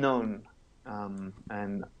unknown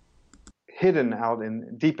and hidden out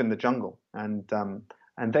deep in the jungle, and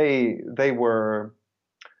they were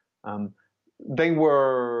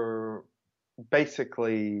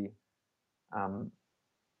basically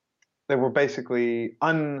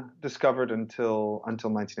undiscovered until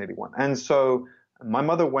 1981, and so my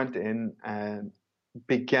mother went in and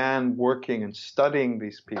began working and studying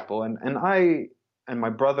these people, and I and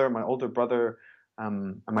my brother, my older brother,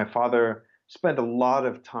 and my father spent a lot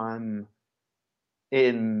of time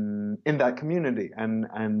in that community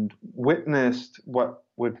and witnessed what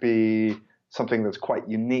would be something that's quite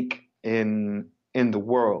unique in the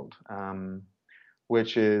world,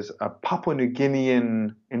 which is a Papua New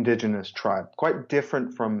Guinean indigenous tribe, quite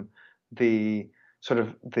different from the sort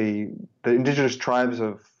of the indigenous tribes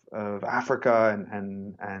of Africa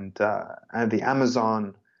and the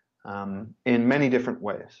Amazon in many different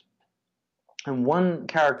ways. And one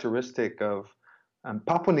characteristic of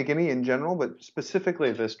Papua New Guinea in general, but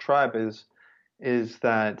specifically this tribe, is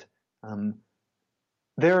that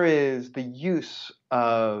there is the use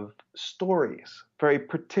of stories, very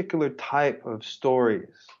particular type of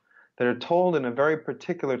stories that are told in a very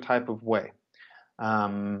particular type of way.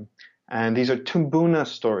 And these are Tumbuna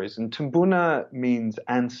stories, and Tumbuna means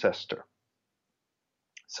ancestor.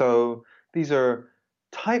 So these are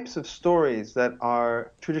types of stories that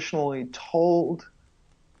are traditionally told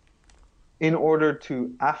in order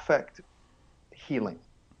to affect healing.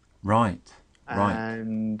 Right.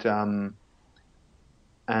 And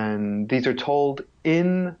these are told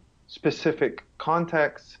in specific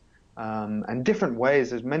contexts and different ways.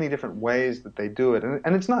 There's many different ways that they do it.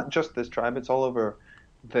 And it's not just this tribe, it's all over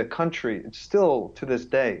the country. It still, to this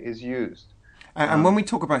day, is used. And when we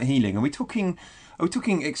talk about healing, are we talking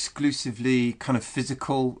exclusively kind of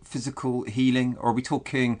physical healing, or are we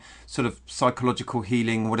talking sort of psychological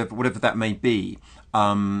healing, whatever that may be,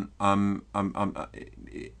 in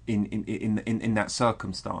that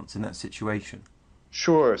circumstance, in that situation?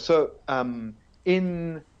 Sure. So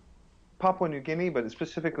in Papua New Guinea, but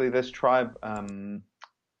specifically this tribe, the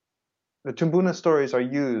Tumbuna stories are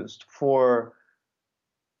used for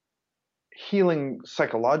healing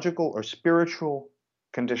psychological or spiritual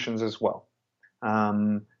conditions as well,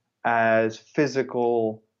 as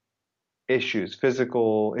physical issues.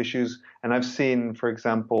 And I've seen, for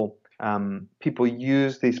example, people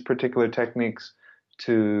use these particular techniques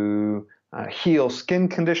to heal skin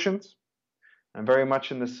conditions, and very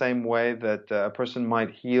much in the same way that a person might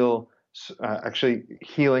healing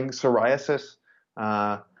psoriasis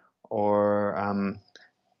or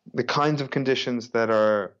the kinds of conditions that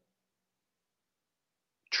are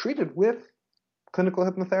treated with clinical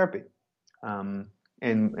hypnotherapy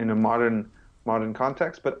in a modern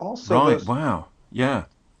context, but also right. Wow. Yeah.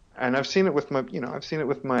 And I've seen it with my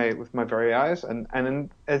very eyes, and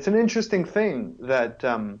it's an interesting thing that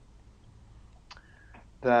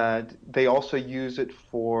that they also use it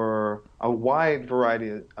for a wide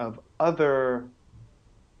variety of other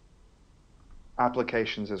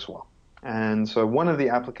applications as well. And so one of the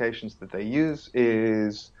applications that they use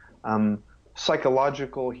is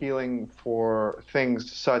psychological healing for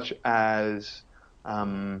things such as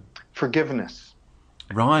forgiveness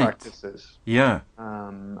practices. Yeah.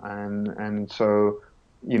 And so,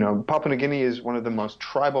 Papua New Guinea is one of the most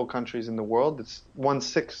tribal countries in the world. It's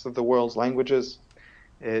 1/6 of the world's languages.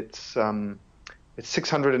 It's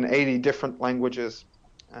 680 different languages,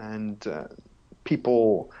 and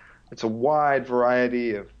people. It's a wide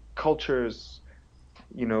variety of cultures,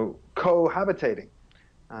 cohabitating.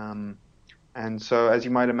 And so, as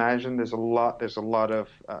you might imagine, there's a lot of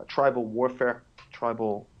tribal warfare,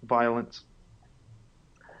 tribal violence,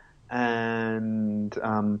 and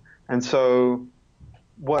so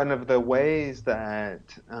one of the ways that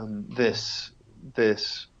this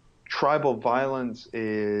tribal violence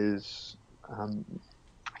is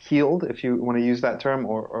healed, if you want to use that term,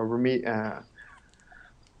 or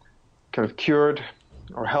kind of cured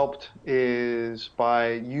or helped, is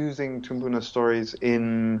by using Tumbuna stories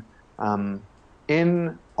in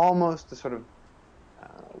almost a sort of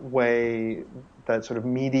way that sort of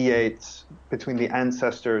mediates between the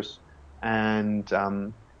ancestors and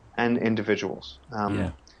individuals.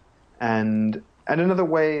 And another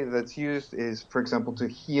way that's used is, for example, to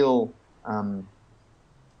heal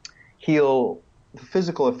the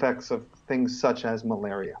physical effects of things such as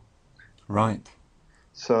malaria. Right.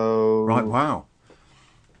 So. Right. Wow.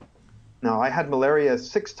 Now, I had malaria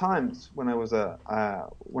 6 times when I was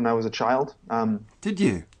a child. Did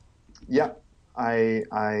you? Yeah, I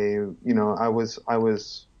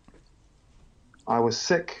was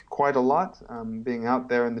sick quite a lot, being out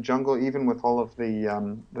there in the jungle, even with all of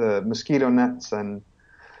the mosquito nets, and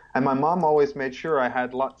my mom always made sure I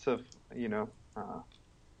had lots of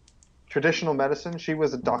traditional medicine. She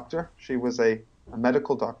was a doctor. She was a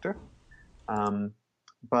medical doctor,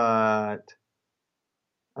 but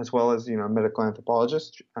as well as, a medical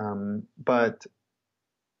anthropologist. But,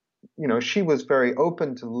 she was very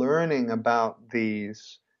open to learning about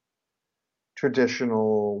these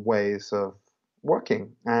traditional ways of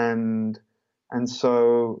working. And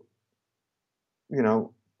so,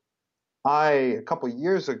 a couple of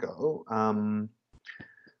years ago,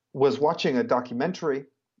 was watching a documentary.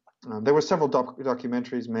 There were several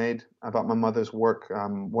documentaries made about my mother's work.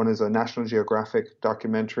 One is a National Geographic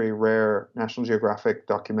documentary, rare National Geographic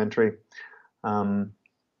documentary.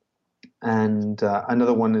 and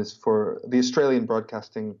another one is for the Australian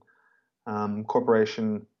Broadcasting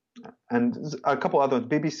Corporation, and a couple other ones.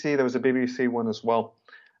 BBC, there was a BBC one as well,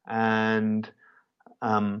 and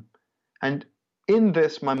in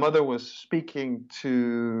this, my mother was speaking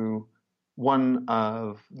to one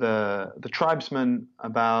of the tribesmen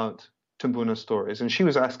about Tumbuna stories, and she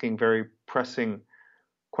was asking very pressing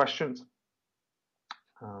questions,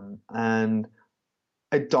 and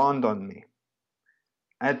it dawned on me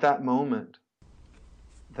at that moment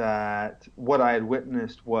that what I had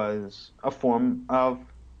witnessed was a form of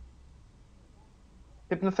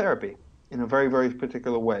hypnotherapy in a very, very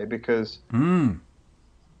particular way, because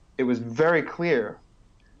it was very clear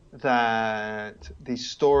that these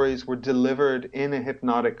stories were delivered in a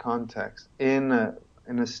hypnotic context, in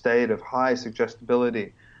a state of high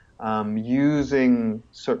suggestibility, using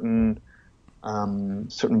certain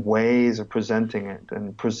ways of presenting it,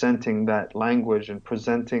 and presenting that language, and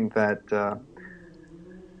presenting that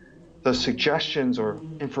those suggestions or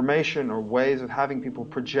information or ways of having people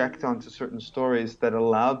project onto certain stories that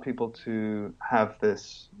allowed people to have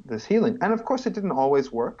this healing. And of course, it didn't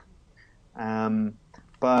always work.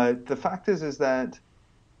 But the fact is that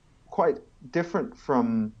quite different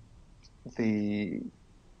from the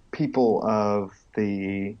people of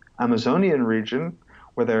the Amazonian region,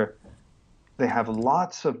 where they have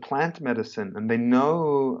lots of plant medicine, and they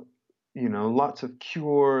know, lots of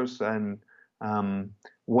cures and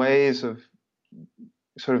ways of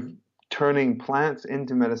sort of turning plants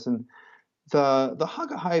into medicine. The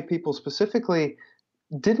Hagahai people specifically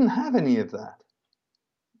didn't have any of that.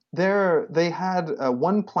 They had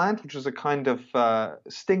one plant, which was a kind of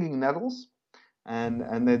stinging nettles, and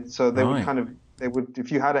they Right. would,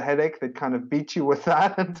 if you had a headache, they'd kind of beat you with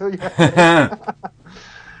that until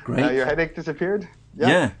Great. your headache disappeared.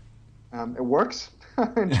 Yeah. It works,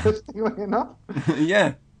 interestingly enough.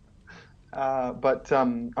 Yeah. But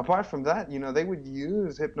apart from that, they would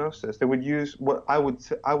use hypnosis. They would use what I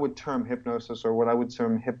would term hypnosis, or what I would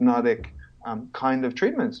term hypnotic kind of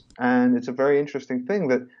treatments. And it's a very interesting thing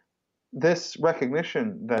that this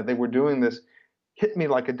recognition that they were doing this hit me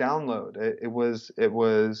like a download. It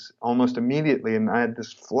was almost immediately, and I had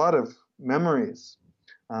this flood of memories,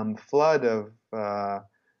 flood of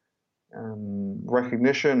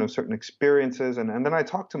recognition of certain experiences, and then I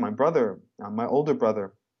talked to my brother, my older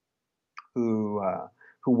brother, who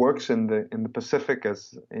works in the Pacific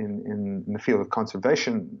as in the field of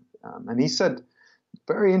conservation, and he said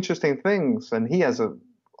very interesting things, and he has a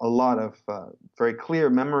lot of very clear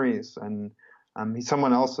memories, and he's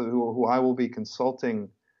someone else who I will be consulting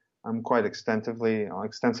quite extensively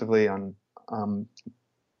on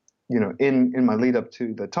in my lead up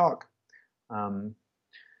to the talk,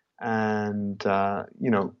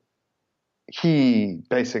 he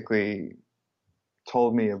basically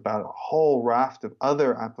told me about a whole raft of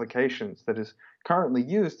other applications that is currently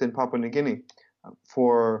used in Papua New Guinea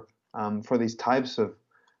for these types of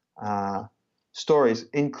stories,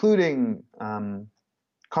 including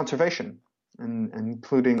conservation, and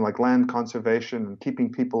including like land conservation and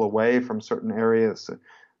keeping people away from certain areas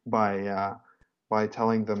by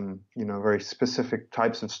telling them very specific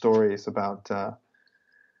types of stories about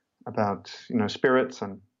spirits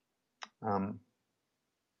and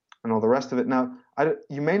all the rest of it. Now,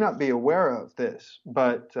 you may not be aware of this,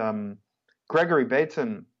 but Gregory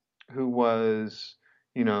Bateson, who was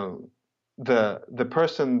the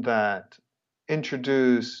person that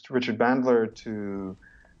introduced Richard Bandler to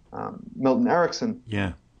Milton Erickson.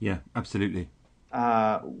 Yeah, absolutely.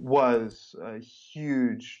 Was a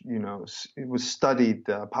huge, it was studied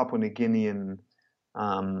Papua New Guinean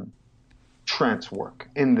trance work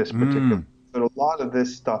in this particular. But a lot of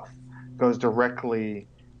this stuff ties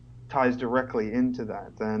directly into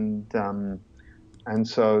that, and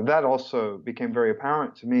so that also became very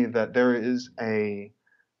apparent to me that there is a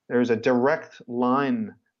direct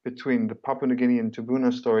line between the Papua New Guinean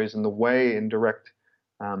Tumbuna stories and the way indirect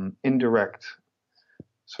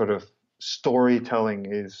sort of storytelling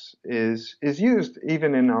is used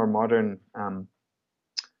even in our modern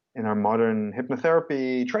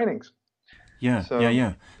hypnotherapy trainings. Yeah,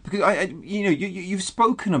 yeah. Because you've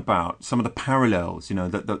spoken about some of the parallels,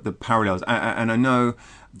 the parallels, and I know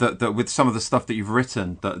that with some of the stuff that you've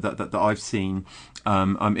written that I've seen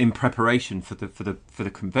in preparation for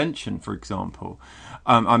the convention, for example,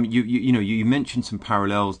 you mentioned some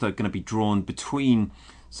parallels that are going to be drawn between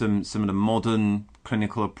some of the modern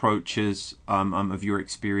clinical approaches of your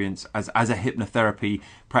experience as a hypnotherapy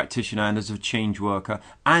practitioner and as a change worker,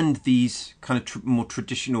 and these kind of more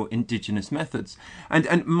traditional indigenous methods.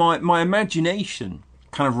 And my imagination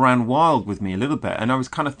kind of ran wild with me a little bit, and I was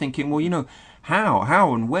kind of thinking, well,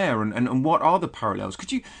 How and where and what are the parallels?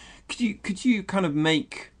 Could you kind of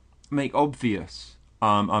make obvious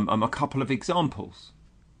a couple of examples?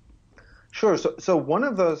 Sure. So one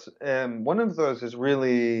of those is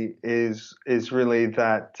really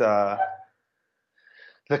that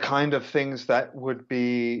the kind of things that would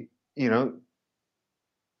be,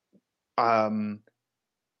 um,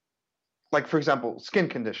 like for example, skin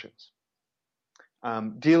conditions.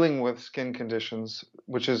 Dealing with skin conditions,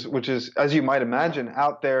 which is as you might imagine,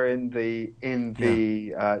 out there in the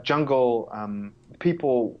Yeah, jungle,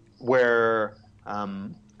 people wear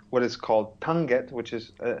what is called tanget, which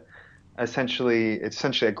is essentially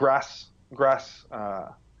a grass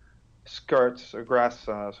skirts or grass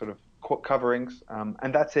sort of coverings,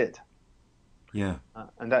 and that's it. yeah,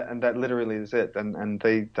 And that literally is it. And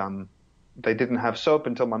they didn't have soap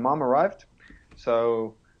until my mom arrived,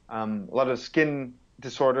 so a lot of skin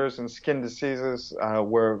disorders and skin diseases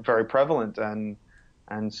were very prevalent, and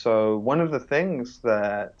so one of the things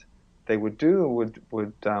that they would do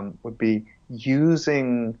would be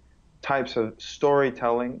using types of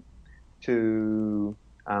storytelling to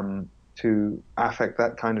affect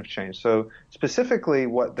that kind of change. So specifically,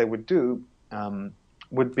 what they would do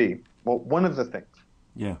would be, well, one of the things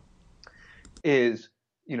yeah. is,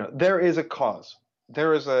 there is a cause.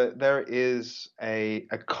 There is a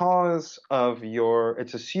cause of your.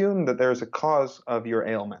 It's assumed that there is a cause of your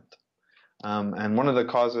ailment, and one of the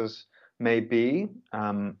causes may be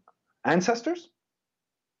ancestors.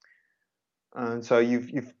 And so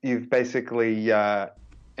you've basically Right,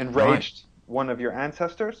 enraged one of your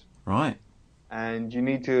ancestors, right. and you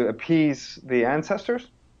need to appease the ancestors,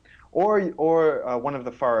 or one of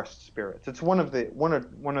the forest spirits. It's one of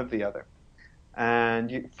the other.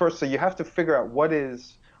 And so you have to figure out what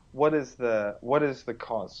is the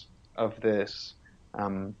cause of this,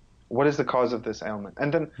 what is the cause of this ailment.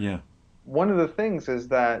 And then Yeah, one of the things is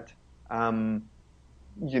that the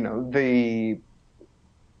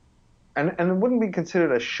and it wouldn't be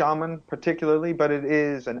considered a shaman particularly, but it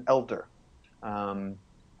is an elder, and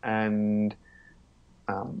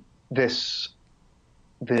this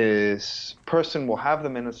person will have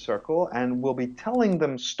them in a circle and will be telling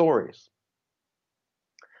them stories,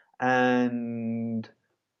 and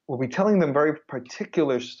we'll be telling them very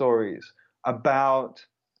particular stories about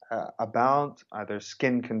either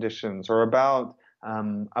skin conditions or about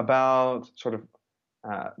sort of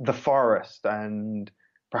the forest, and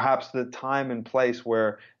perhaps the time and place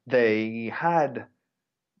where they had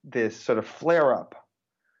this sort of flare up,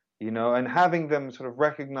 and having them sort of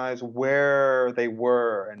recognize where they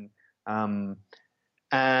were,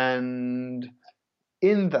 and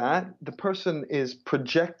in that the person is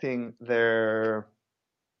projecting their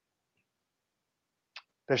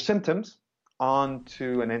symptoms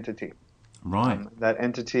onto an entity. right. That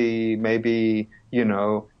entity maybe, you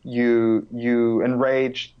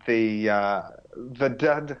enraged the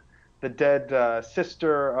dead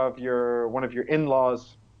sister of one of your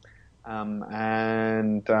in-laws,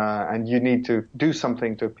 and you need to do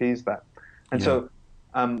something to appease that. And Yeah, so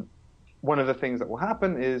one of the things that will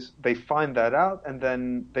happen is they find that out, and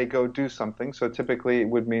then they go do something. So typically it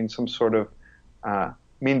would mean some sort of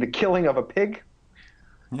mean the killing of a pig.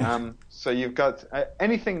 yeah, So you've got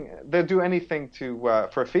anything. They'll do anything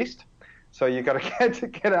for a feast. So you got to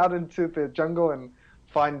get out into the jungle and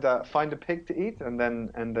find a pig to eat, and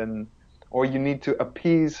then, or you need to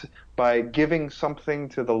appease by giving something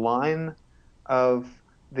to the line of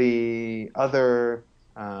the other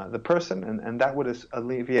the person, and that would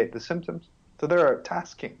alleviate the symptoms. So there are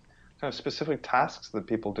tasking, kind of specific tasks that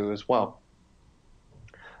people do as well.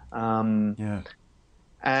 yeah,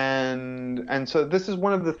 And so this is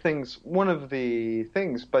one of the things,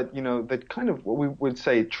 but that kind of what we would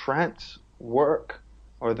say trance work,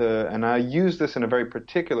 and I use this in a very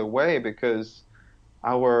particular way because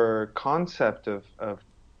our concept of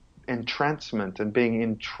entrancement and being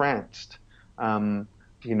entranced,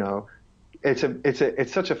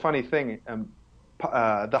 it's such a funny thing.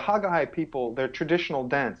 The Haggai people, their traditional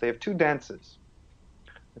dance, they have two dances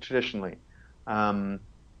traditionally. And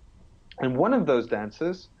one of those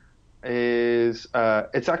dances is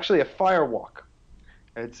it's actually a fire walk.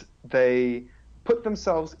 They put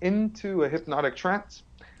themselves into a hypnotic trance,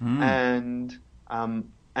 and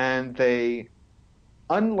they,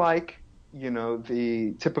 unlike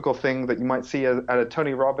the typical thing that you might see at a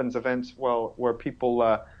Tony Robbins event, well, where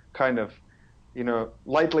people kind of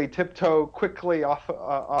lightly tiptoe quickly off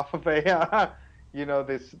of a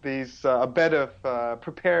a bed of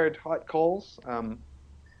prepared hot coals.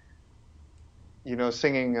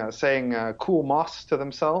 Saying cool moss to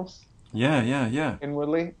themselves. Yeah, yeah, yeah.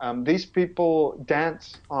 inwardly. These people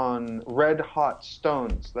dance on red hot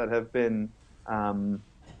stones that have been um,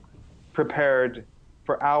 prepared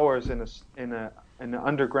for hours in an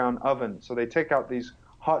underground oven. So they take out these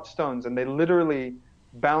hot stones and they literally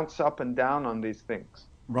bounce up and down on these things.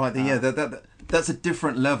 Right. Yeah. Uh, That's a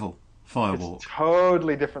different level. it's Firewalk.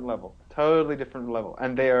 totally different level,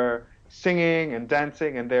 and they are singing and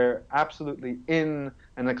dancing, and they're absolutely in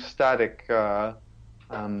an ecstatic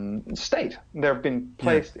state. They've been Yeah.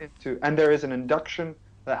 placed into, and there is an induction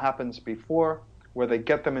that happens before where they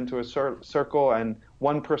get them into a circle, and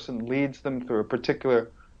one person leads them through a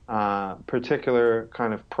particular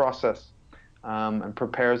kind of process, and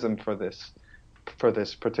prepares them for this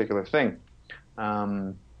particular thing.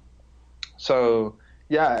 Um, so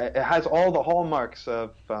yeah, it has all the hallmarks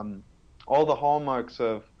of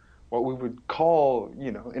what we would call,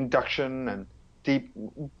 induction and deep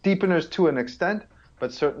deepeners to an extent,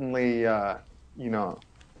 but certainly, you know,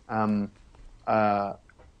 um, uh,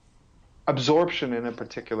 absorption in a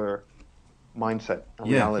particular mindset and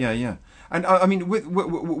Yeah, reality. yeah, yeah. And I mean,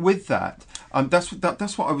 with that,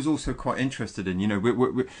 that's what I was also quite interested in. You know,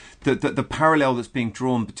 the parallel that's being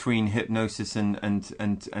drawn between hypnosis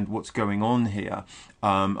and what's going on here,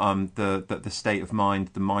 the state of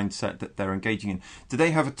mind, the mindset that they're engaging in. Do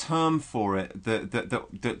they have a term for it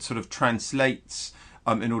that sort of translates?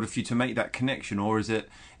 In order for you to make that connection, or is it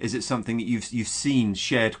something that you've seen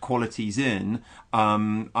shared qualities in,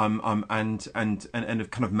 and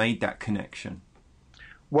have kind of made that connection?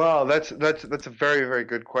 Well, that's a very, very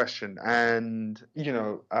good question, and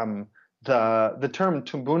the term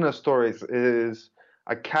Tumbuna stories is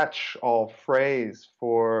a catch-all phrase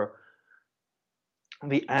for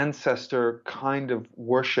the ancestor kind of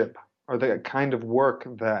worship or the kind of work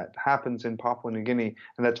that happens in Papua New Guinea,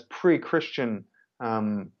 and that's pre-Christian,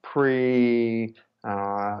 pre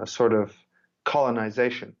sort of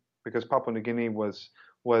colonization, because Papua New Guinea was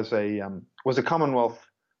a commonwealth,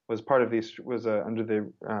 was part of the was under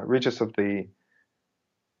the regis of the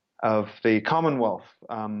Commonwealth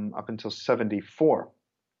up until '74.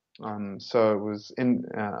 So it was in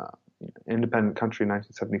independent country in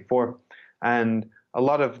 1974, and a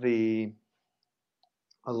lot of the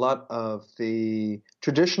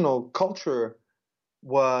traditional culture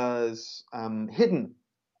was hidden,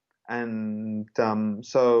 and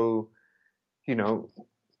so you know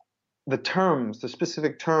the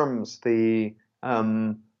specific terms, the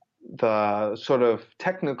sort of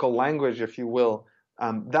technical language, if you will,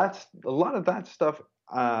 that's a lot of that stuff.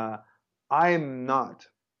 I'm not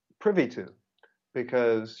privy to,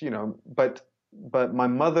 because but my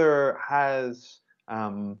mother has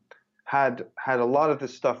had a lot of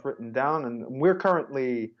this stuff written down, and we're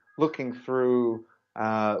currently looking through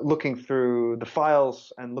the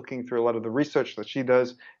files and looking through a lot of the research that she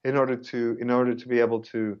does in order to be able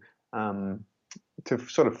um, to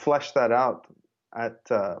sort of flesh that out at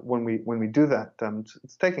when we do that.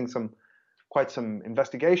 It's taking quite some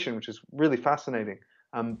investigation, which is really fascinating.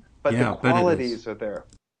 But the Yeah, I bet it is. qualities are there.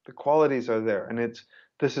 The qualities are there, and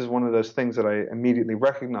this is one of those things that I immediately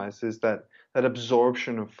recognize, is that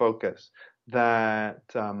absorption of focus, that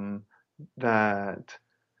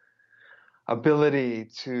ability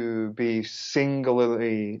to be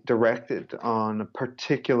singularly directed on a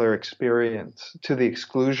particular experience to the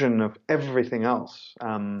exclusion of everything else.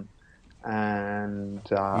 And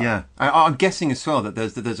Yeah, I'm guessing as well that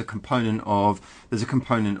there's a component of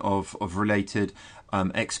related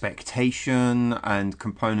expectation and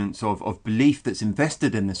components of belief that's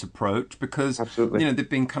invested in this approach, because Absolutely. they've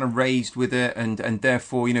been kind of raised with it, and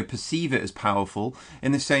therefore perceive it as powerful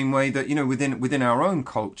in the same way that within our own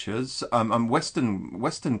cultures,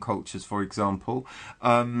 Western cultures, for example,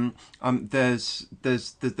 there's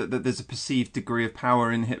a perceived degree of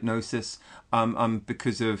power in hypnosis,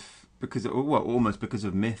 because well, almost because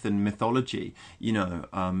of myth and mythology,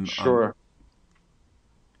 Sure.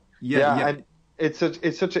 yeah, Yeah, yeah, and it's such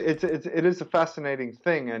a it is a fascinating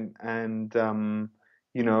thing, and I,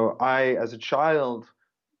 as a child,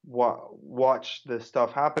 watched this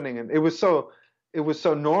stuff happening, and it was so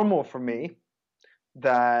normal for me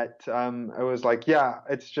that I was like, yeah,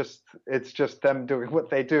 it's just them doing what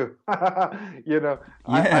they do. you know,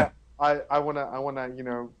 I I. yeah. I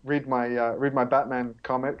wanna, read my Batman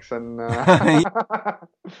comics and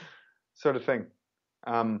sort of thing.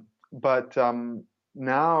 But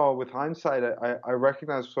now, with hindsight, I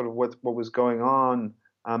recognize sort of what was going on.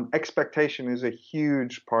 Expectation is a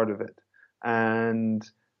huge part of it, and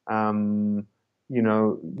um,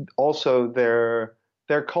 also their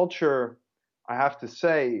culture, I have to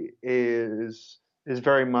say, is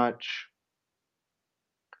very much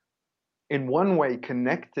in one way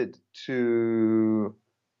connected to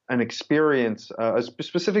an experience,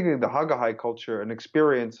 specifically the Hagahai culture, an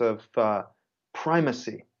experience of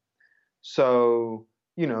primacy. So,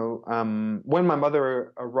 when my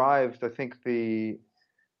mother arrived, I think the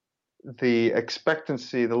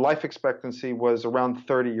life expectancy was around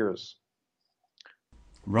 30 years.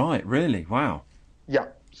 Right, really? Wow. Yeah.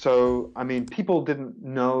 So, I mean, people didn't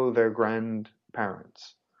know their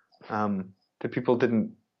grandparents. The people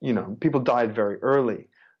didn't, people died very early.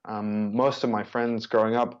 Most of my friends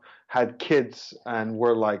growing up had kids and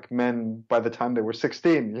were like men by the time they were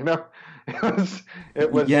 16.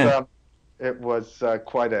 It was Yeah,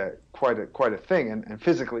 quite a thing, and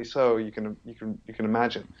physically so you can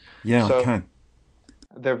imagine. yeah, I So can.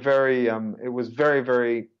 they're very it was very,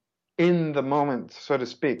 very in the moment, so to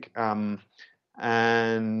speak,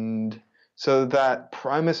 and so that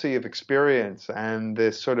primacy of experience and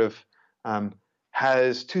this sort of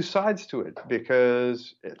has two sides to it,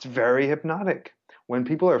 because it's very hypnotic. When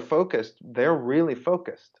people are focused, they're really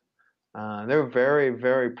focused. They're very,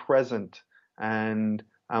 very present, and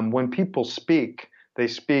when people speak, they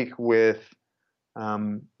speak with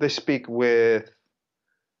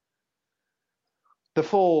the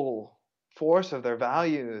full force of their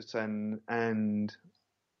values and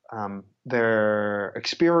their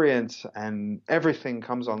experience, and everything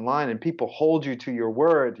comes online, and people hold you to your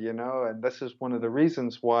word, and this is one of the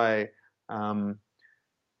reasons why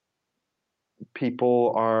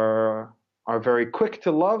people are very quick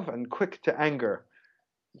to love and quick to anger.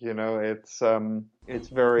 It's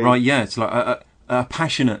very, Right, yeah, it's like a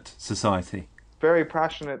passionate society. very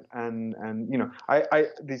passionate, and I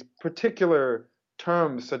these particular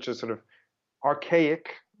terms such as sort of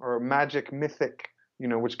archaic or magic, mythic,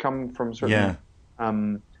 which come from Yeah,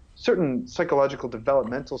 certain psychological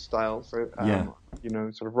developmental styles, yeah.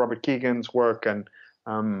 sort of Robert Kegan's work, and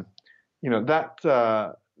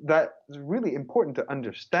that is really important to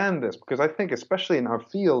understand this, because I think especially in our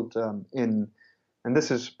field, and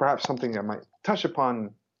this is perhaps something I might touch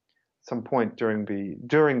upon some point during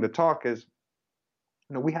the talk, is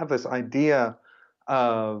we have this idea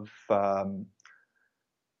of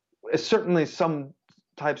certainly some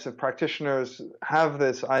types of practitioners have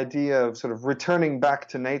this idea of sort of returning back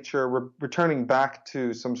to nature, returning back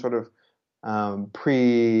to some sort of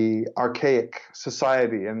pre-archaic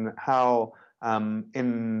society, and how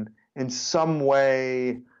in some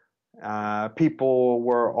way people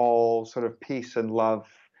were all sort of peace and love,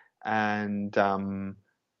 and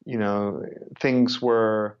things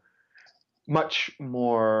were much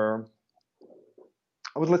more,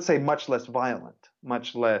 let's say, much less violent,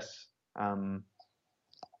 much less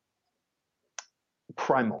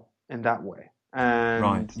primal in that way.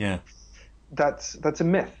 Right, And yeah. that's a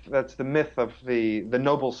myth. That's the myth of the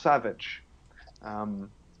noble savage,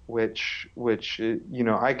 which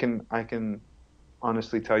I can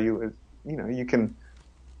honestly tell you, you can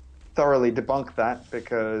thoroughly debunk that,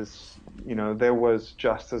 because there was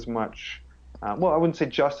just as much. Well, I wouldn't say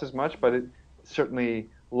just as much, but it certainly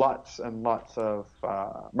lots and lots of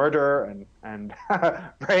murder and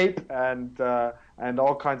rape and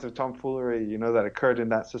all kinds of tomfoolery, that occurred in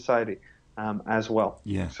that society as well.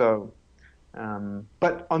 Yeah. So,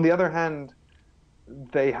 but on the other hand,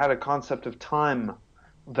 they had a concept of time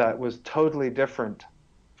that was totally different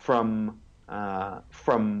from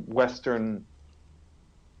Western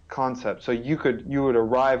concepts. So you would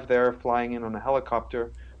arrive there flying in on a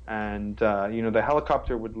helicopter, and the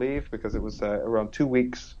helicopter would leave because it was around 2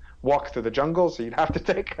 weeks walk through the jungle, so you'd have to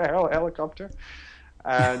take a helicopter,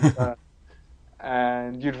 and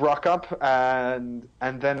and you'd rock up, and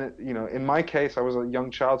then in my case, I was a young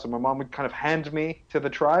child, so my mom would kind of hand me to the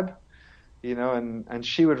tribe, and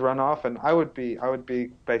she would run off, and I would be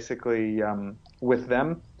basically with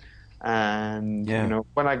them, and Yeah.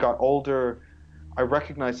 when I got older, I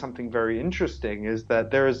recognized something very interesting, is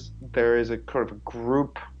that there is a kind of a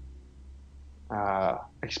group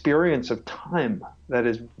experience of time that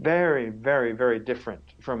is very, very, very different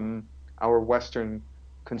from our Western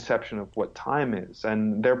conception of what time is,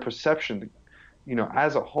 and their perception,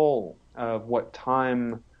 as a whole, of what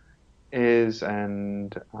time is,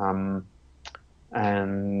 and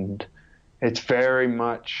it's very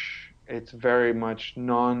much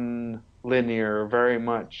non-linear, very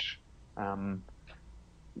much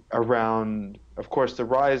around, of course, the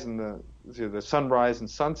rise and the sunrise and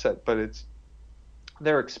sunset, but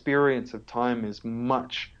their experience of time is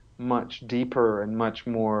much, much deeper and much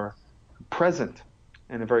more present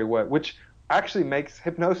in a very way, which actually makes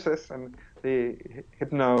hypnosis and the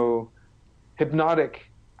hypnotic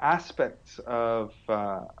aspects of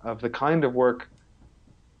the kind of work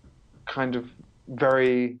kind of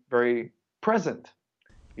very, very present.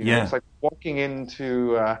 Yeah. It's like walking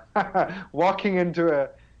into walking into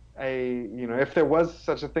if there was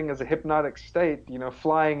such a thing as a hypnotic state,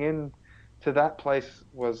 flying in to that place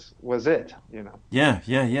was it. Yeah.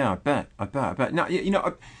 I bet. Now,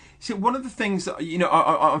 see, one of the things that,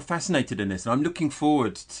 I'm fascinated in this, and I'm looking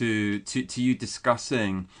forward to you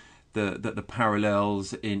discussing the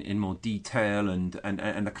parallels in more detail and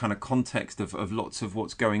the kind of context of lots of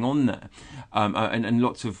what's going on there, and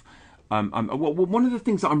lots of one of the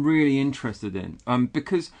things that I'm really interested in,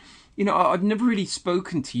 because I've never really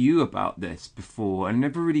spoken to you about this before, and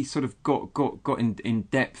never really sort of got in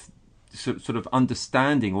depth sort of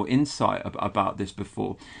understanding or insight about this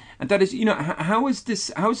before, and that is, how has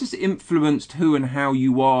this influenced who and how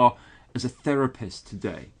you are as a therapist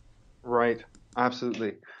today? Right.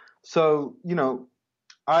 Absolutely. So,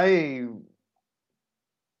 I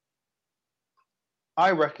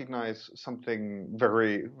I recognize something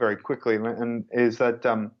very, very quickly, and is that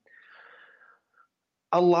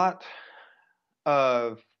a lot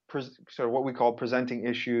of sort of what we call presenting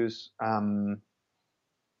issues,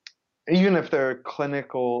 even if they're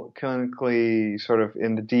clinically sort of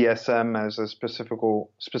in the DSM as a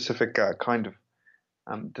specific kind of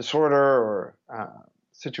disorder or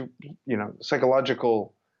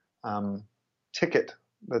psychological ticket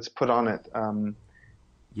that's put on it,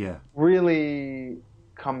 Yeah. really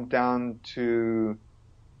come down to,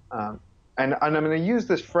 and I'm going to use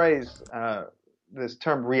this phrase, this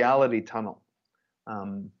term reality tunnel,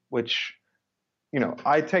 which,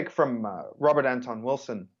 I take from Robert Anton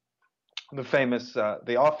Wilson, the famous,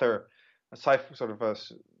 the author,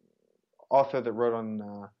 author that wrote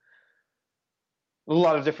on a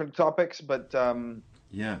lot of different topics, but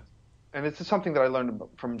Yeah. and it's something that I learned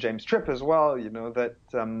from James Tripp as well. That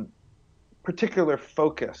particular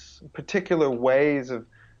focus, particular ways of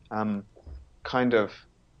kind of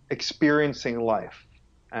experiencing life,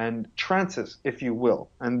 and trances, if you will.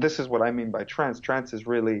 And this is what I mean by trance. Trance is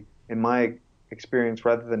really, in my experience,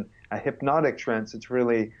 rather than a hypnotic trance, it's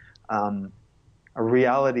really a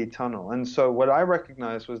reality tunnel. And so what I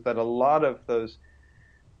recognized was that a lot of those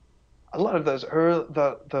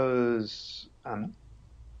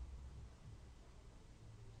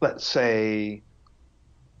let's say,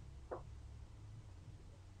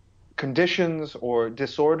 conditions or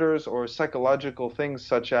disorders or psychological things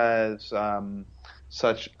such as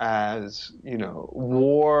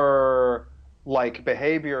war like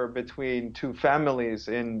behavior between two families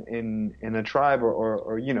in a tribe,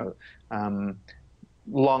 or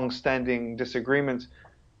long-standing disagreements.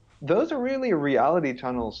 Those are really reality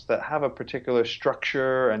tunnels that have a particular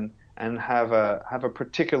structure and have a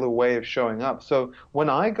particular way of showing up. So when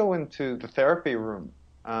I go into the therapy room,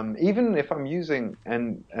 even if I'm using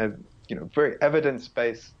very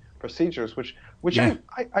evidence-based procedures, which Yeah.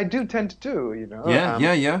 I do tend to do,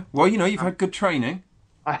 Yeah. Well, you've had good training.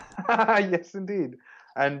 yes, indeed,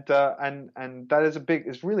 and that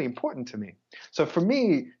is really important to me. So for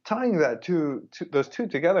me, tying that to those two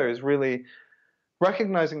together is really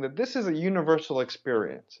recognizing that this is a universal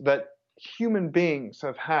experience that human beings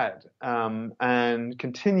have had, and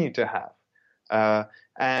continue to have,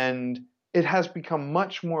 and it has become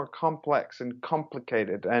much more complex and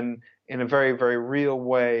complicated, and in a very, very real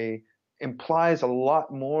way implies a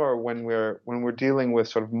lot more when we're dealing with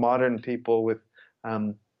sort of modern people with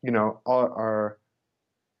our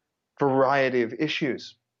variety of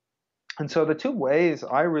issues. And so the two ways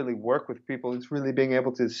I really work with people is really being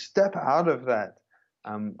able to step out of that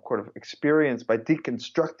sort of experience by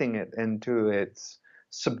deconstructing it into its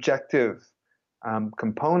subjective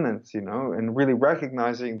components, and really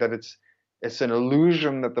recognizing that it's an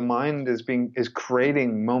illusion that the mind is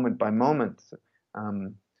creating moment by moment,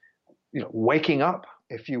 waking up,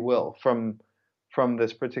 if you will, from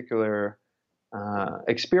this particular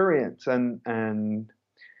experience, and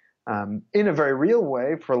in a very real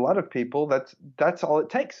way, for a lot of people, that's all it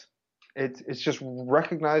takes. It's just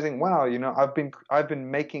recognizing, wow, I've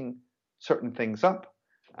been making certain things up,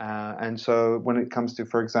 and so when it comes to,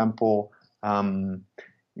 for example,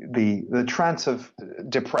 the trance of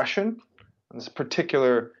depression, this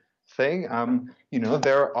particular thing,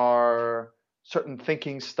 there are certain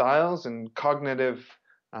thinking styles and cognitive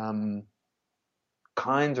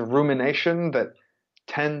kinds of rumination that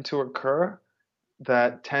tend to occur,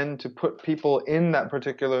 that tend to put people in that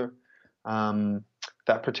particular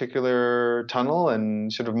tunnel,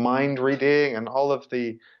 and sort of mind reading and all of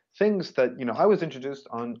the things that I was introduced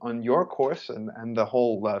on your course, and the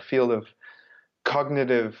whole field of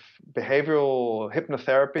cognitive behavioral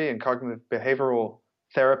hypnotherapy and cognitive behavioral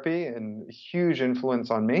therapy, and huge influence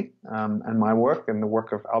on me, and my work, and the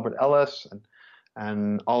work of Albert Ellis,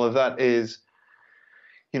 and all of that is,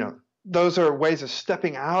 those are ways of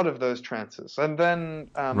stepping out of those trances. And then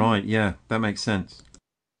right, yeah, that makes sense.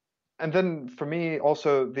 And then for me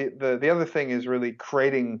also the other thing is really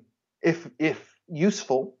creating, if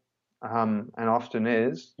useful, and often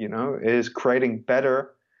is creating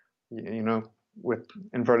better, with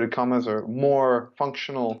inverted commas, or more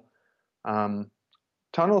functional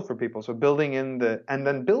tunnel for people. So building in the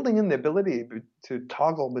ability to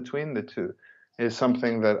toggle between the two is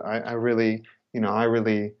something that I really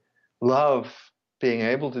love being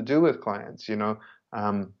able to do with clients.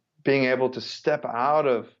 Being able to step out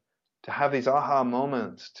of, to have these aha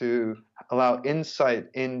moments, to allow insight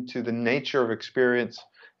into the nature of experience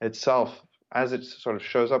itself as it sort of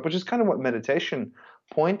shows up, which is kind of what meditation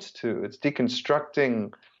points to. It's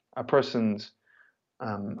deconstructing a person's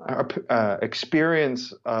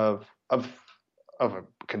experience of a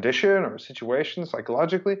condition or a situation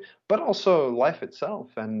psychologically, but also life itself,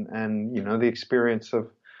 and the experience of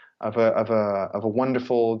a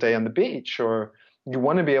wonderful day on the beach, or you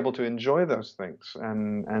want to be able to enjoy those things,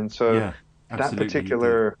 and so that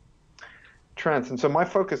particular trance. And so my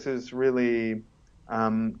focus is really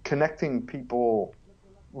connecting people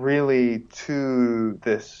really to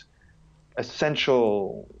this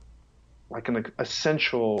essential, like an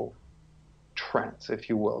essential trance, if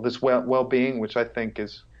you will, this well-being, which I think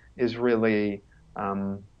is really,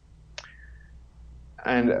 and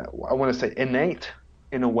I want to say innate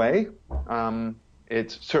in a way.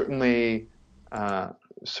 It's certainly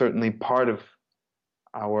part of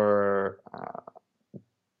our,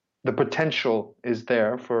 the potential is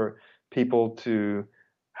there for people to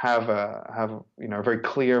have a very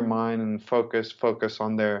clear mind and focus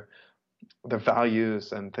on their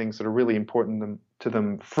values and things that are really important to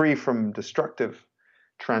them, free from destructive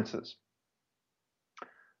trances.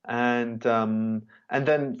 And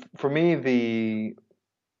then for me, the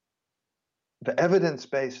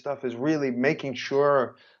evidence-based stuff is really making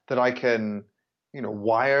sure that I can,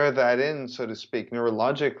 wire that in, so to speak,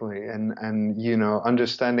 neurologically, and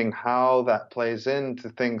understanding how that plays into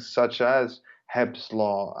things such as Hebb's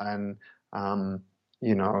law, and a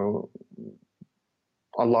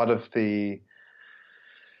lot of the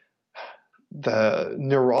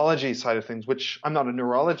neurology side of things, which I'm not a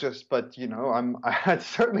neurologist, but it's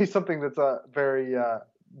certainly something that's a very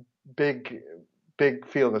big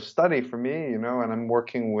field of study for me, and I'm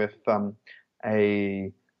working with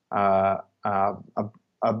a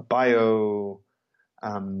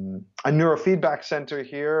neurofeedback center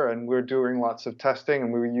here, and we're doing lots of testing,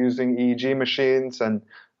 and we're using EEG machines, and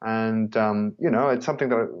it's something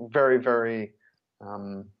that I'm very, very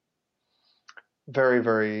very,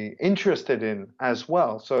 very interested in as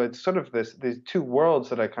well. So it's sort of these two worlds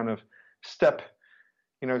that I kind of step,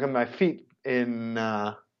 get my feet in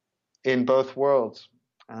both worlds,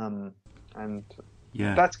 and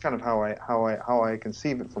that's kind of how I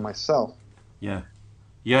conceive it for myself. Yeah.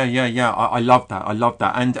 I love that.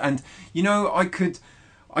 And I could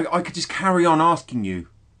just carry on asking you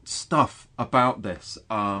stuff about this,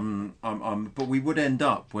 but we would end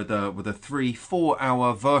up with a 3-4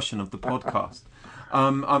 hour version of the podcast.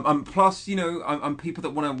 Plus, people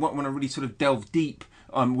that want to really sort of delve deep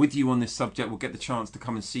with you on this subject will get the chance to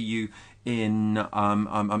come and see you in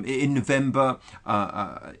November,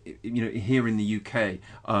 here in the UK,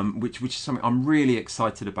 which is something I'm really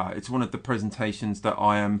excited about. It's one of the presentations that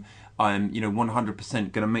I am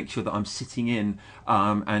 100% going to make sure that I'm sitting in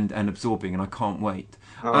and absorbing, and I can't wait.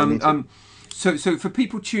 So for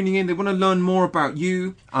people tuning in, they want to learn more about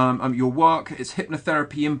you, your work. It's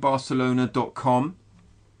hypnotherapyinbarcelona.com.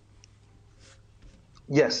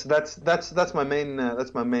 Yes, that's my main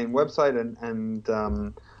website, and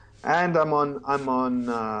I'm on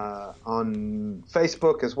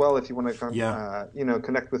Facebook as well, if you want to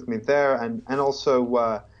connect with me there, and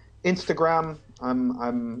also Instagram.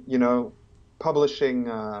 I'm publishing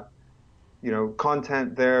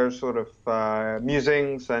content there, sort of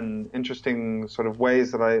musings and interesting sort of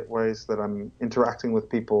ways that I'm interacting with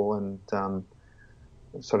people, and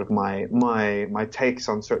sort of my takes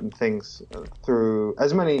on certain things through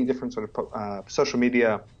as many different sort of social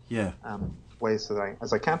media ways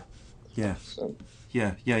as I can. Yeah. So.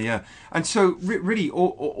 Yeah. And so really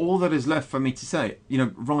all that is left for me to say,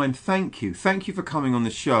 Ryan, thank you for coming on the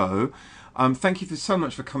show. Thank you so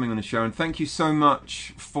much for coming on the show, and thank you so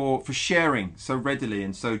much for sharing so readily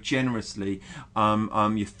and so generously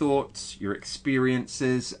your thoughts, your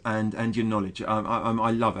experiences, and your knowledge.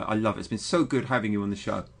 I love it. It's been so good having you on the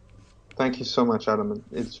show. Thank you so much, Adam.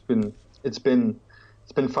 It's been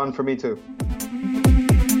fun for me too.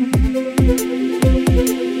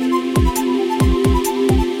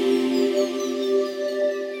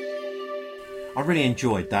 I really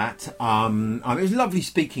enjoyed that. It was lovely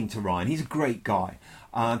speaking to Ryan. He's a great guy.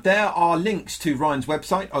 There are links to Ryan's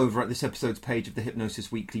website over at this episode's page of the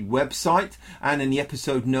Hypnosis Weekly website and in the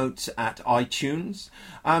episode notes at iTunes.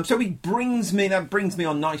 So that brings me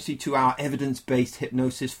on nicely to our evidence-based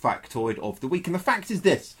hypnosis factoid of the week. And the fact is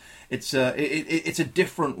this. It's a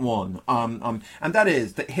different one, and that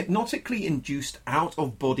is that hypnotically induced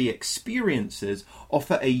out-of-body experiences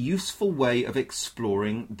offer a useful way of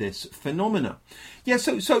exploring this phenomena. Yeah,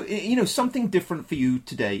 so something different for you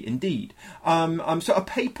today, indeed. So a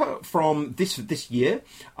paper from this year,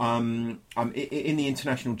 in the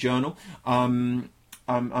International Journal.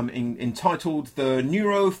 Entitled The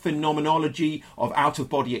Neurophenomenology of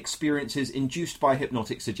Out-of-Body Experiences Induced by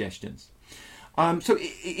Hypnotic Suggestions. So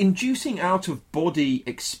inducing out-of-body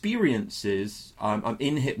experiences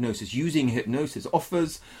in hypnosis, using hypnosis,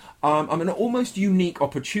 offers an almost unique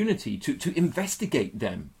opportunity to investigate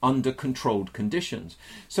them under controlled conditions.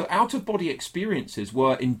 So out-of-body experiences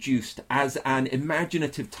were induced as an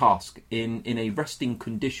imaginative task in a resting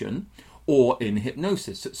condition or in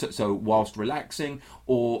hypnosis, so whilst relaxing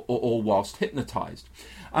or whilst hypnotized.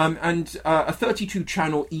 And a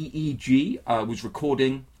 32-channel EEG was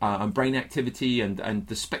recording brain activity and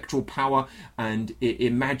the spectral power and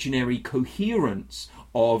imaginary coherence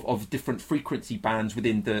of different frequency bands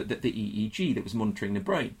within the EEG that was monitoring the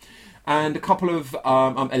brain. And a couple of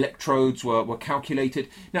electrodes were calculated.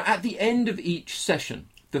 Now, at the end of each session,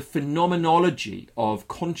 the phenomenology of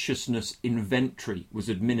consciousness inventory was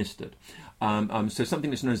administered. So something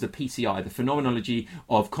that's known as the PCI, the Phenomenology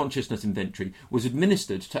of Consciousness Inventory, was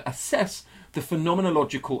administered to assess the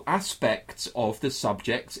phenomenological aspects of the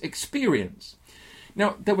subject's experience.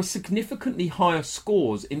 Now, there were significantly higher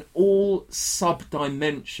scores in all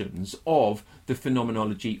sub-dimensions of the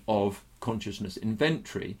Phenomenology of Consciousness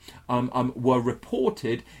Inventory were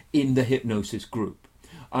reported in the hypnosis group.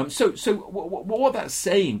 So what that's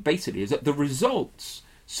saying basically is that the results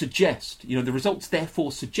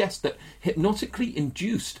therefore suggest that hypnotically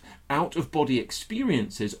induced out-of-body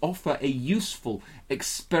experiences offer a useful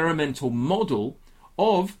experimental model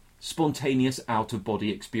of spontaneous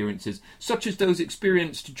out-of-body experiences, such as those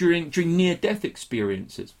experienced during near-death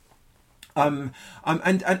experiences. And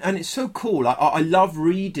it's so cool. I love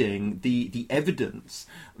reading the evidence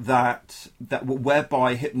that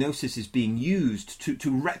whereby hypnosis is being used to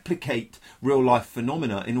replicate real life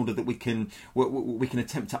phenomena in order that we can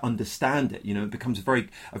attempt to understand it. It becomes a very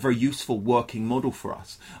useful working model for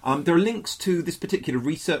us. There are links to this particular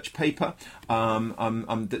research paper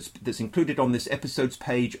that's included on this episode's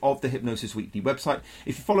page of the Hypnosis Weekly website.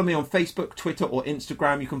 If you follow me on Facebook, Twitter, or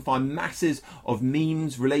Instagram, you can find masses of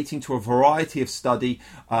memes relating to a variety of studies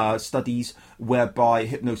whereby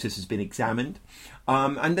hypnosis has been examined.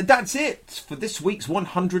 And that's it for this week's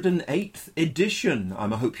 108th edition. I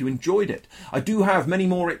hope you enjoyed it. I do have many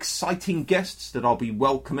more exciting guests that I'll be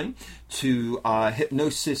welcoming to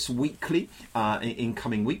Hypnosis Weekly in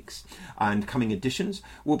coming weeks and coming editions.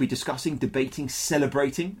 We'll be discussing, debating,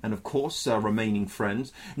 celebrating, and of course, remaining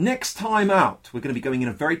friends. Next time out, we're going to be going in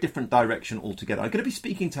a very different direction altogether. I'm going to be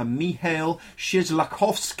speaking to Michał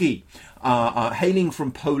Szlachowski, hailing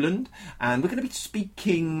from Poland, and we're going to be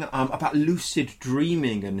speaking about lucid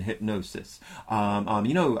dreaming and hypnosis.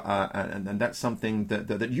 And that's something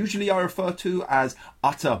that usually I refer to as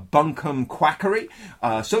utter bunkum quackery.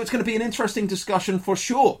 So it's going to be an interesting discussion for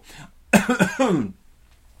sure.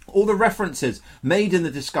 All the references made in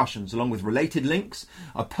the discussions, along with related links,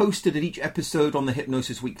 are posted at each episode on the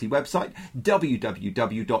Hypnosis Weekly website,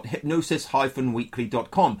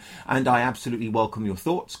 www.hypnosis-weekly.com. And I absolutely welcome your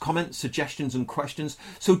thoughts, comments, suggestions and questions.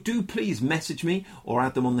 So do please message me or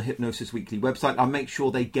add them on the Hypnosis Weekly website. I'll make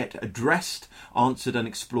sure they get addressed, answered and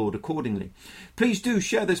explored accordingly. Please do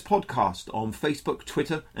share this podcast on Facebook,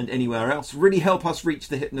 Twitter and anywhere else. Really help us reach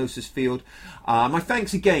the hypnosis field. My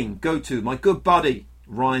thanks again go to my good buddy,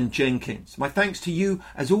 Ryan Jenkins. My thanks to you,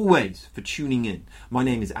 as always, for tuning in. My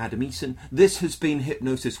name is Adam Eason. This has been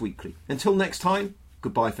Hypnosis Weekly. Until next time,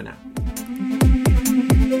 goodbye for now.